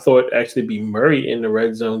Freeman. I thought actually be Murray in the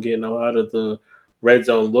red zone, getting a lot of the red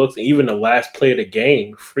zone looks. And even the last play of the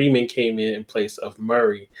game, Freeman came in place of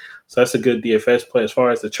Murray. So that's a good DFS play. As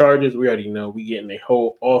far as the Chargers, we already know we getting a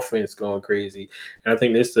whole offense going crazy. And I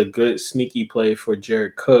think this is a good sneaky play for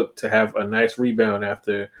Jared Cook to have a nice rebound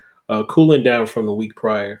after cooling down from the week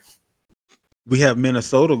prior. We have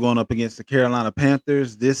Minnesota going up against the Carolina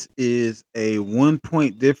Panthers. This is a 1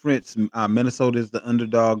 point difference. Minnesota is the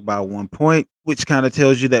underdog by 1 point, which kind of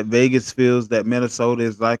tells you that Vegas feels that Minnesota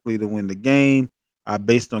is likely to win the game.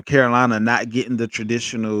 Based on Carolina not getting the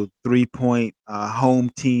traditional 3 point home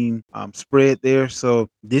team spread there. So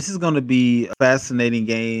this is going to be a fascinating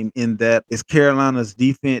game in that it's Carolina's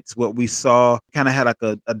defense. What we saw kind of had like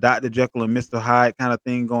a Dr. Jekyll and Mr. Hyde kind of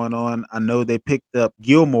thing going on. I know they picked up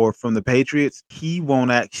Gilmore from the Patriots. He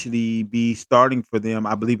won't actually be starting for them,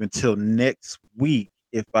 I believe, until next week,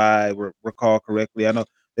 if I recall correctly. I know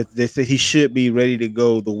they said he should be ready to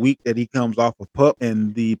go the week that he comes off of PUP,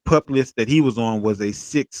 and the PUP list that he was on was a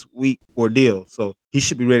 6-week ordeal. So he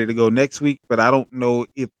should be ready to go next week, but I don't know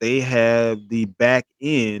if they have the back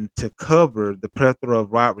end to cover the plethora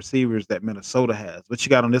of wide receivers that Minnesota has. What you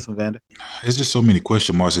got on this one, Vander? There's just so many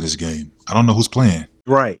question marks in this game. I don't know who's playing.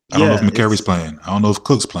 Right. I don't know if McCaffrey's playing. I don't know if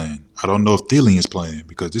Cook's playing. I don't know if Thielen is playing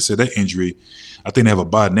because they said that injury, I think they have a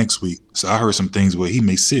bye next week. So I heard some things where he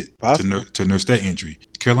may sit to nurse that injury.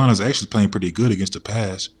 Carolina's actually playing pretty good against the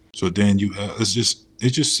pass. So then it's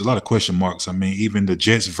just a lot of question marks. I mean, even the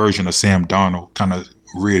Jets version of Sam Darnold kind of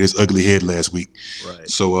reared his ugly head last week. Right.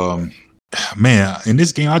 So, man, in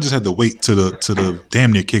this game, I just had to wait to the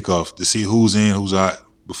damn near kickoff to see who's in, who's out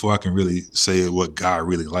before I can really say what guy I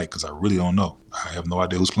really like because I really don't know. I have no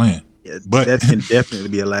idea who's playing. Yeah, but that can definitely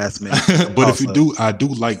be a last minute. But if you do, I do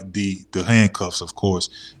like the handcuffs, of course,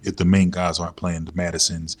 if the main guys aren't playing, the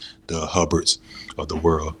Madisons, the Hubbards of the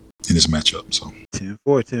world in this matchup. So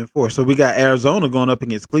 10-4. So we got Arizona going up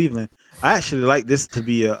against Cleveland. I actually like this to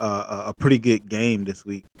be a pretty good game this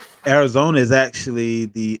week. Arizona is actually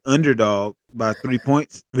the underdog by 3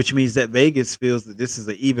 points, which means that Vegas feels that this is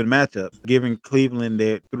an even matchup, giving Cleveland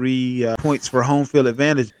their 3 points for home field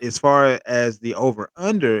advantage. As far as the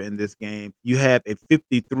over-under in this game, you have a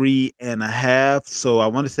 53.5. So I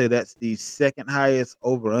want to say that's the second highest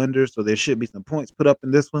over-under. So there should be some points put up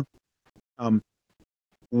in this one.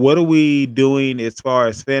 What are we doing as far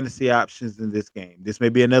as fantasy options in this game? This may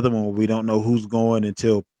be another one where we don't know who's going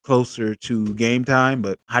until closer to game time,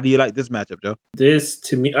 but how do you like this matchup, Joe? This,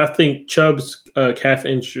 to me, I think Chubb's calf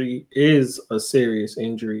injury is a serious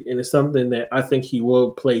injury, and it's something that I think he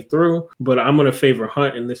will play through, but I'm going to favor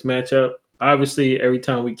Hunt in this matchup. Obviously, every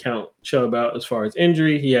time we count Chubb out as far as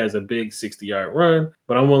injury, he has a big 60-yard run,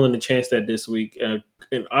 but I'm willing to chance that this week.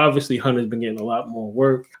 And obviously, Hunt has been getting a lot more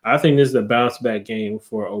work. I think this is a bounce-back game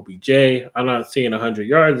for OBJ. I'm not seeing 100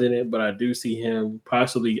 yards in it, but I do see him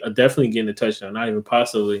possibly, definitely getting a touchdown, not even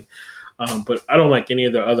possibly. But I don't like any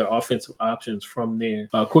of the other offensive options from there.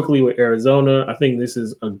 Quickly with Arizona, I think this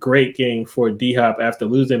is a great game for D-Hop after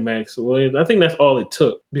losing Max Williams. I think that's all it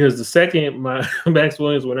took because the second Max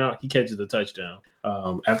Williams went out, he catches a touchdown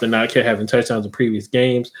after not having touchdowns in previous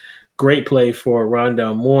games. Great play for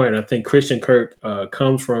Rondale Moore, and I think Christian Kirk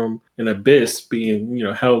comes from an abyss being,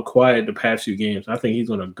 held quiet the past few games. I think he's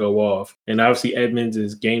going to go off, and obviously Edmonds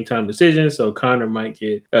is game time decision, so Connor might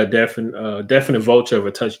get a definite vulture of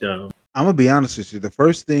a touchdown. I'm going to be honest with you. The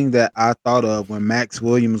first thing that I thought of when Max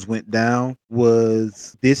Williams went down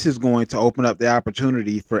was this is going to open up the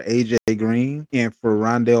opportunity for AJ Green and for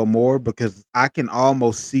Rondale Moore because I can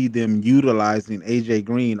almost see them utilizing AJ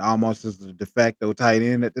Green almost as the de facto tight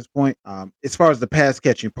end at this point. As far as the pass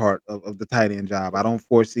catching part of the tight end job, I don't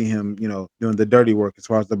foresee him, doing the dirty work as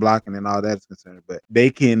far as the blocking and all that is concerned. But they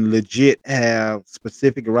can legit have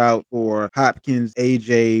specific route for Hopkins,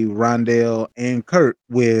 AJ, Rondale, and Kurt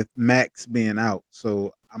with Max being out.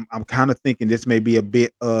 So I'm kind of thinking this may be a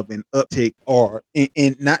bit of an uptick or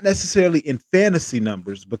in not necessarily in fantasy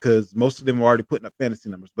numbers because most of them are already putting up fantasy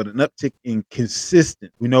numbers, but an uptick in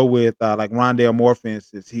consistent. We know with like Rondale Moore, for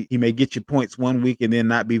instance, he may get you points one week and then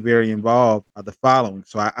not be very involved the following.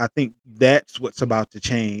 So I think that's what's about to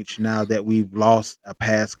change now that we've lost a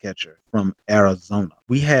pass catcher from Arizona.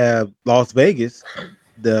 We have Las Vegas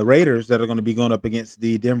the Raiders that are going to be going up against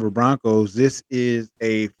the Denver Broncos. This is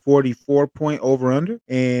a 44-point over-under.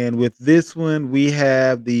 And with this one, we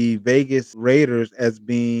have the Vegas Raiders as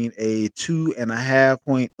being a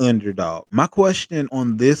 2.5-point underdog. My question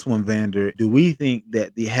on this one, Vander, do we think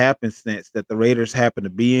that the happenstance that the Raiders happen to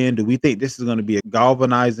be in, do we think this is going to be a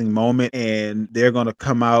galvanizing moment and they're going to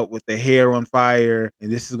come out with their hair on fire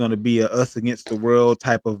and this is going to be a us against the world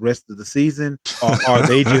type of rest of the season? Or are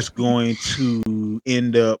they just going to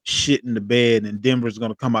end up shitting the bed and Denver's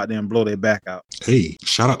going to come out there and blow their back out? Hey,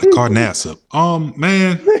 shout out to Carnassip.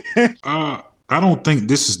 Man, I don't think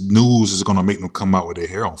this news is going to make them come out with their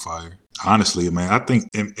hair on fire. Honestly, man, I think,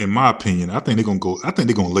 in my opinion, I think they're going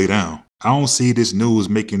to lay down. I don't see this news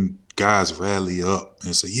making guys rally up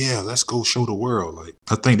and say, yeah, let's go show the world. Like,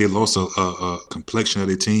 I think they lost a complexion of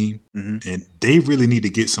their team, and they really need to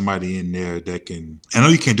get somebody in there that can. I know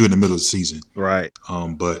you can't do it in the middle of the season, right?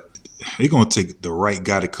 But they're gonna take the right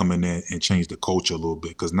guy to come in there and change the culture a little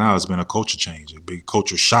bit, because now it's been a culture change, a big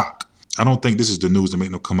culture shock. I don't think this is the news to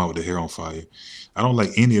make them come out with their hair on fire. I don't like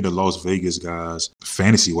any of the Las Vegas guys,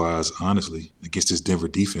 fantasy-wise, honestly, against this Denver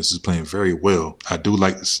defense is playing very well. I do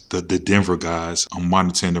like the Denver guys. I'm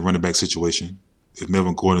monitoring the running back situation. If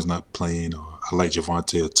Melvin Gordon's not playing, or I like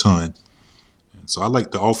Javonte a ton. And so I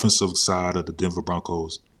like the offensive side of the Denver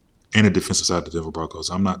Broncos and the defensive side of the Denver Broncos.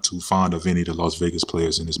 I'm not too fond of any of the Las Vegas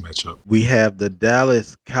players in this matchup. We have the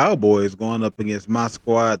Dallas Cowboys going up against my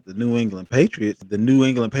squad, the New England Patriots. The New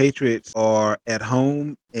England Patriots are at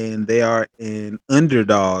home, and they are an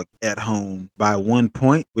underdog at home by 1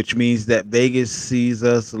 point, which means that Vegas sees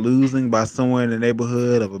us losing by somewhere in the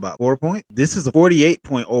neighborhood of about 4 points. This is a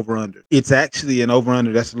 48-point over-under. It's actually an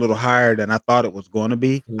over-under that's a little higher than I thought it was going to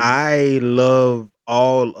be. I love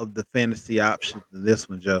all of the fantasy options in this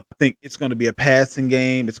one, Joe. I think it's going to be a passing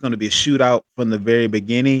game. It's going to be a shootout from the very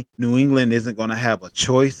beginning. New England isn't going to have a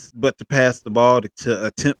choice but to pass the ball to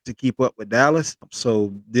attempt to keep up with Dallas.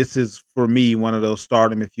 So this is, for me, one of those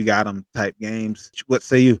start them if you got them type games. What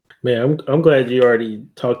say you? Man, I'm glad you already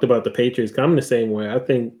talked about the Patriots. I'm the same way. I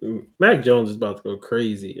think Mac Jones is about to go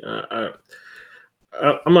crazy.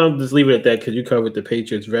 I'm going to just leave it at that because you covered the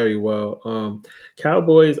Patriots very well.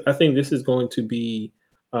 Cowboys, I think this is going to be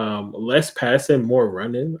less passing, more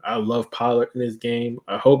running. I love Pollard in this game.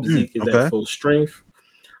 I hope Zeke is at full strength.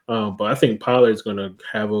 But I think Pollard's going to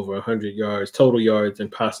have over 100 yards, total yards,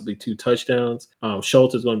 and possibly 2 touchdowns.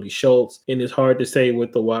 Schultz is going to be Schultz. And it's hard to say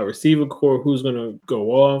with the wide receiver core who's going to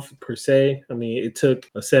go off per se. I mean, it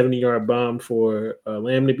took a 70-yard bomb for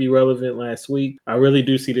Lamb to be relevant last week. I really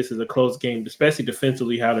do see this as a close game, especially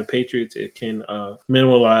defensively, how the Patriots can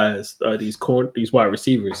minimize these wide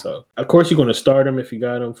receivers. So, of course, you're going to start them if you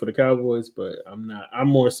got them for the Cowboys, but I'm not. I'm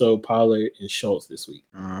more so Pollard and Schultz this week.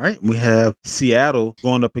 All right. We have Seattle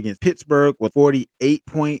going up against Pittsburgh with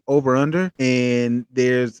 48-point over-under, and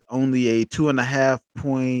there's only a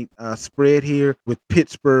 2.5-point spread here, with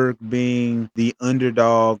Pittsburgh being the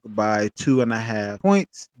underdog by 2.5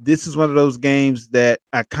 points. This is one of those games that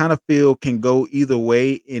I kind of feel can go either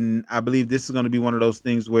way, and I believe this is going to be one of those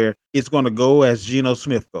things where it's going to go as Geno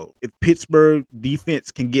Smith goes. If Pittsburgh defense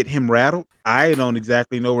can get him rattled, I don't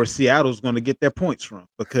exactly know where Seattle's going to get their points from,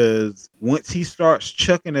 because once he starts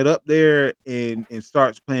chucking it up there and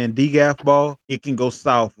starts playing DGAF ball, it can go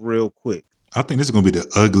south real quick. I think this is going to be the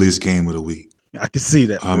ugliest game of the week. I can see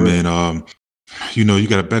that. I mean, you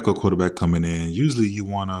got a backup quarterback coming in. Usually you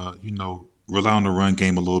want to, rely on the run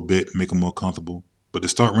game a little bit, make them more comfortable. But the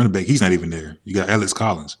start running back, he's not even there. You got Alex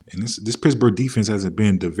Collins. And this Pittsburgh defense hasn't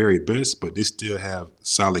been the very best, but they still have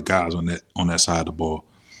solid guys on that side of the ball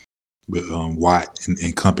with Watt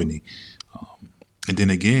and company. And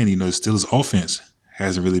then again, Steelers' offense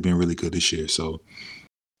hasn't really been really good this year. So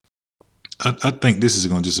I think this is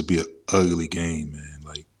going to just be an ugly game, man.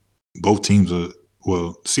 Like, both teams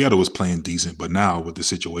Seattle was playing decent, but now with the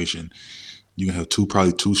situation, you can have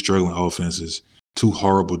probably two struggling offenses, 2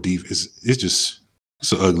 horrible defense. It's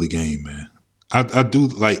an ugly game, man. I do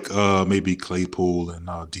like maybe Claypool and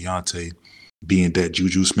Deontay, being that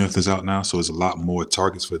Juju Smith is out now, so it's a lot more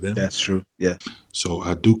targets for them. That's true. Yeah. So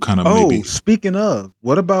I do kind of maybe. Speaking of,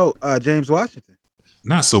 what about James Washington?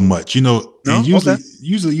 Not so much, No? And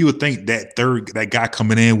usually you would think that guy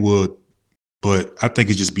coming in would, but I think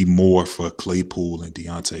it'd just be more for Claypool and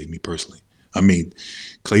Deontay. Me personally, I mean,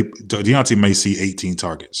 Deontay may see 18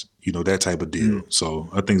 targets, that type of deal. So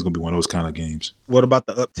I think it's gonna be one of those kind of games. What about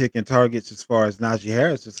the uptick in targets as far as Najee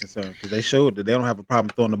Harris is concerned? Because they showed that they don't have a problem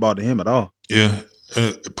throwing the ball to him at all. Yeah,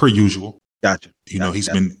 per usual. Gotcha. He's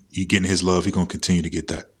been getting his love. He's gonna continue to get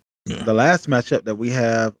that. Yeah. The last matchup that we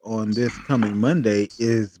have on this coming Monday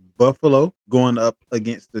is Buffalo going up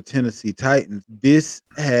against the Tennessee Titans. This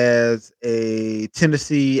has a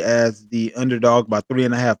Tennessee as the underdog by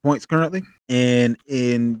 3.5 points currently. And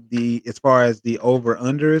as far as the over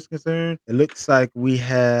under is concerned, it looks like we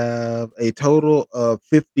have a total of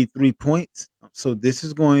 53 points. So this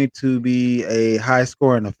is going to be a high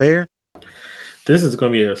scoring affair. This is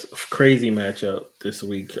going to be a crazy matchup this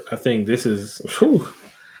week. I think this is,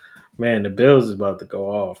 man, the Bills is about to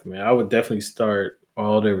go off, man. I would definitely start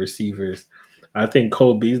all their receivers. I think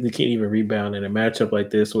Cole Beasley can't even rebound in a matchup like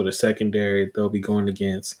this with a secondary they'll be going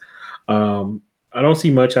against. I don't see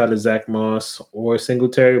much out of Zach Moss or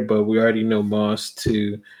Singletary, but we already know Moss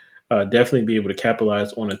to definitely be able to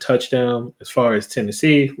capitalize on a touchdown. As far as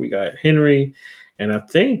Tennessee, we got Henry. And I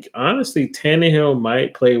think, honestly, Tannehill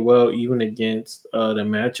might play well even against the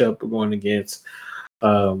matchup we're going against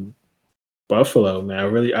Buffalo,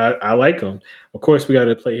 man. I like him. Of course, we got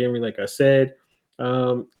to play Henry, like I said.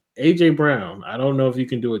 A.J. Brown, I don't know if you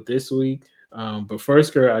can do it this week, but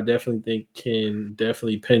Firsker, I definitely think can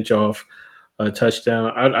definitely pinch off a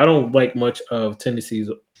touchdown. I don't like much of Tennessee's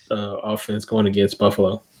offense going against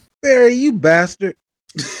Buffalo. Barry, you bastard.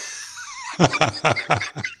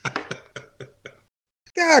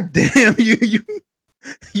 God damn you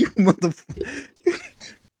motherfucker.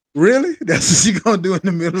 Really? That's what you gonna do in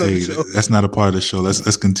the middle of the show? That's not a part of the show.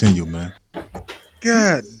 Let's continue, man.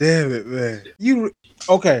 God damn it, man.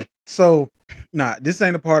 Okay, so this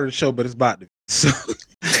ain't a part of the show, but it's about to be.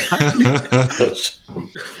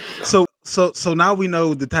 So now we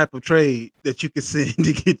know the type of trade that you can send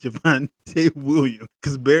to get Javonte Williams,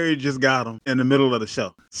 because Barry just got him in the middle of the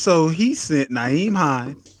show. So he sent Nyheim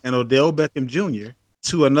Hines and Odell Beckham Jr.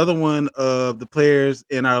 to another one of the players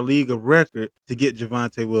in our league of record to get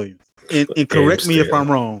Javonte Williams. And correct me if I'm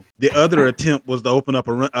wrong. The other attempt was to open up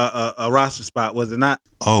a roster spot, was it not?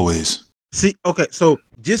 Always. See, okay, so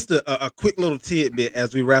just a quick little tidbit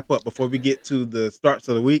as we wrap up before we get to the starts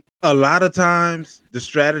of the week. A lot of times, the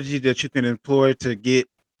strategy that you can employ to get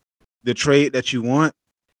the trade that you want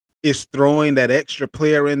is throwing that extra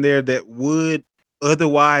player in there that would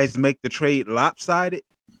otherwise make the trade lopsided,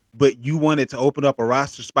 but you wanted to open up a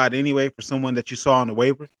roster spot anyway for someone that you saw on the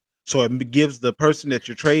waiver. So it gives the person that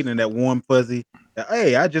you're trading that warm fuzzy,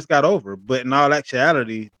 hey, I just got over. But in all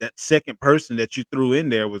actuality, that second person that you threw in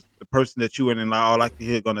there was the person that you were in all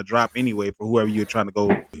likelihood going to drop anyway for whoever you're trying to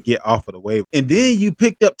go get off of the waiver. And then you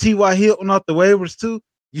picked up T.Y. Hilton off the waivers too.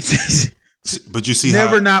 But you see,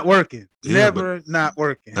 never not working. Never not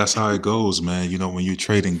working. That's how it goes, man. You know, when you're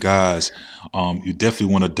trading guys, you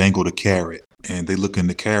definitely want to dangle the carrot. And they look in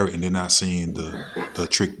the carrot and they're not seeing the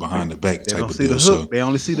trick behind the back type of deal. The hook. So, they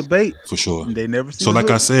only see the bait. For sure. They never see so the like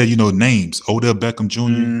hook. I said, you know, names. Odell Beckham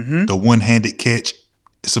Jr., the one-handed catch,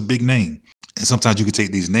 it's a big name. And sometimes you can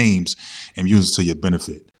take these names and use it to your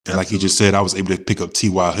benefit. And like he just said, I was able to pick up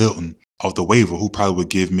T.Y. Hilton off the waiver, who probably would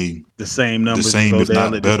give me the same numbers, if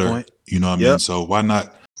not better. You know what I mean? So why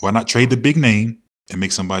not trade the big name and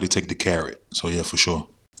make somebody take the carrot? So yeah, for sure.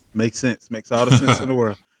 Makes sense. Makes all the sense in the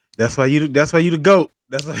world. That's why you the GOAT.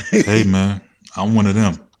 Hey man, I'm one of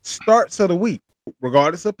them. Starts of the week,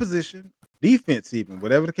 regardless of position, defense, even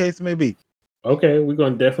whatever the case may be. Okay, we're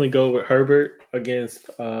gonna definitely go with Herbert against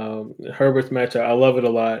Herbert's matchup. I love it a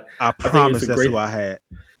lot. I promise that's who I had.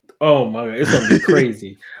 Oh my god, it's gonna be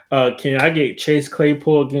crazy. Can I get Chase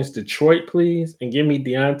Claypool against Detroit, please, and give me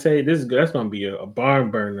Deontay? That's gonna be a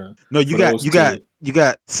barn burner. No, you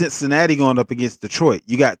got Cincinnati going up against Detroit.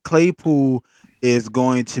 You got Claypool is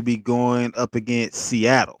going to be going up against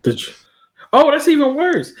Seattle. Oh, that's even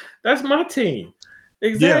worse. That's my team.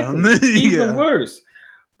 Exactly. Even worse.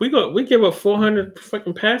 We give up 400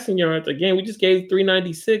 fucking passing yards again. We just gave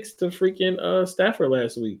 396 to freaking Stafford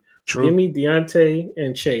last week. True. Give me Deontay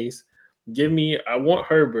and Chase. I want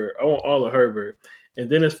Herbert. I want all of Herbert. And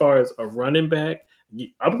then as far as a running back,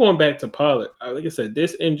 I'm going back to Pollard. Like I said,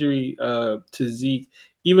 this injury to Zeke,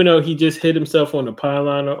 even though he just hit himself on the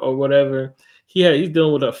pylon or whatever, he's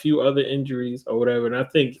dealing with a few other injuries or whatever. And I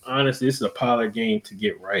think, honestly, this is a Pollard game to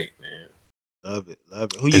get right, man. Love it.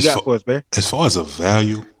 Who you got for us, man? As far as a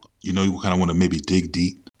value, you know, you kind of want to maybe dig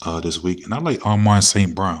deep this week. And I like Amon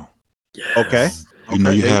St. Brown. Yes. Okay. You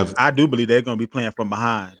know, I do believe they're going to be playing from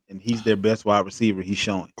behind, and he's their best wide receiver. He's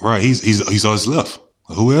showing. Right. He's on his left.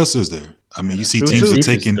 Who else is there? I mean, you see teams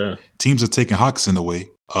are taking Hawkinson away.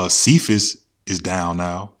 Cephas is down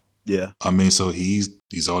now. Yeah. I mean, so he's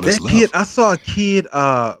all that's left. Kid, I saw a kid,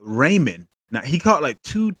 Raymond. Now he caught like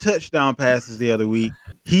 2 touchdown passes the other week.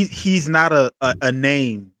 He's not a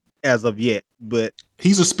name as of yet, but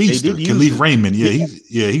he's a speedster. Khalif Raymond.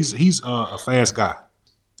 Yeah, he's a fast guy.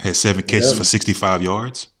 Had 7 catches for 65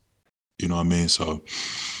 yards. You know what I mean? So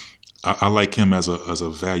I like him as a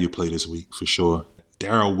value play this week for sure.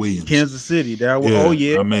 Darrell Williams, Kansas City. Darrell. Yeah, Oh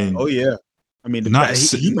yeah. I mean, Oh yeah. I mean, not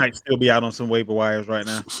he might still be out on some waiver wires right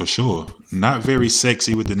now. for sure. Not very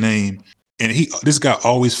sexy with the name, and this guy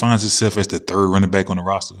always finds himself as the third running back on the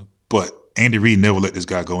roster. But Andy Reid never let this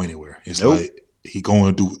guy go anywhere. It's like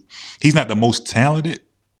he's not the most talented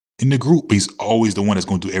in the group, but he's always the one that's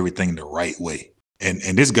going to do everything the right way. And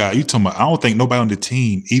this guy, you talking about, I don't think nobody on the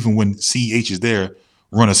team, even when CH is there,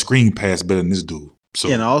 run a screen pass better than this dude. So,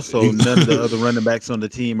 and also, none of the other running backs on the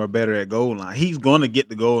team are better at goal line. He's going to get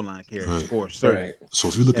the goal line carries for certain. Right. So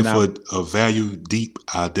if you're looking for a value deep,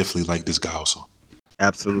 I definitely like this guy also.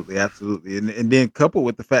 Absolutely. And then coupled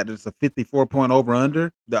with the fact that it's a 54-point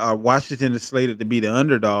over-under, Washington is slated to be the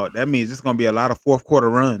underdog. That means it's going to be a lot of fourth quarter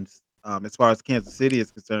runs as far as Kansas City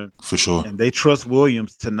is concerned. For sure. And they trust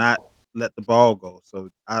Williams to not let the ball go. So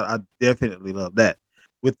I definitely love that.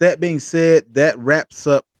 With that being said, that wraps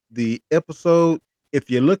up the episode. If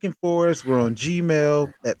you're looking for us, we're on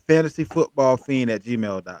Gmail at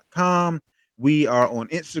fantasyfootballfiend@gmail.com. We are on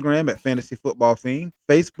Instagram at fantasyfootballfiend,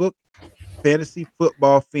 Facebook, Fantasy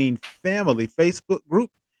Football Fiend Family Facebook group,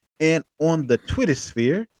 and on the Twitter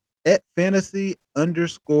sphere at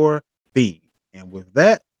fantasy_fiend. And with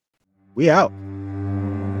that, we out.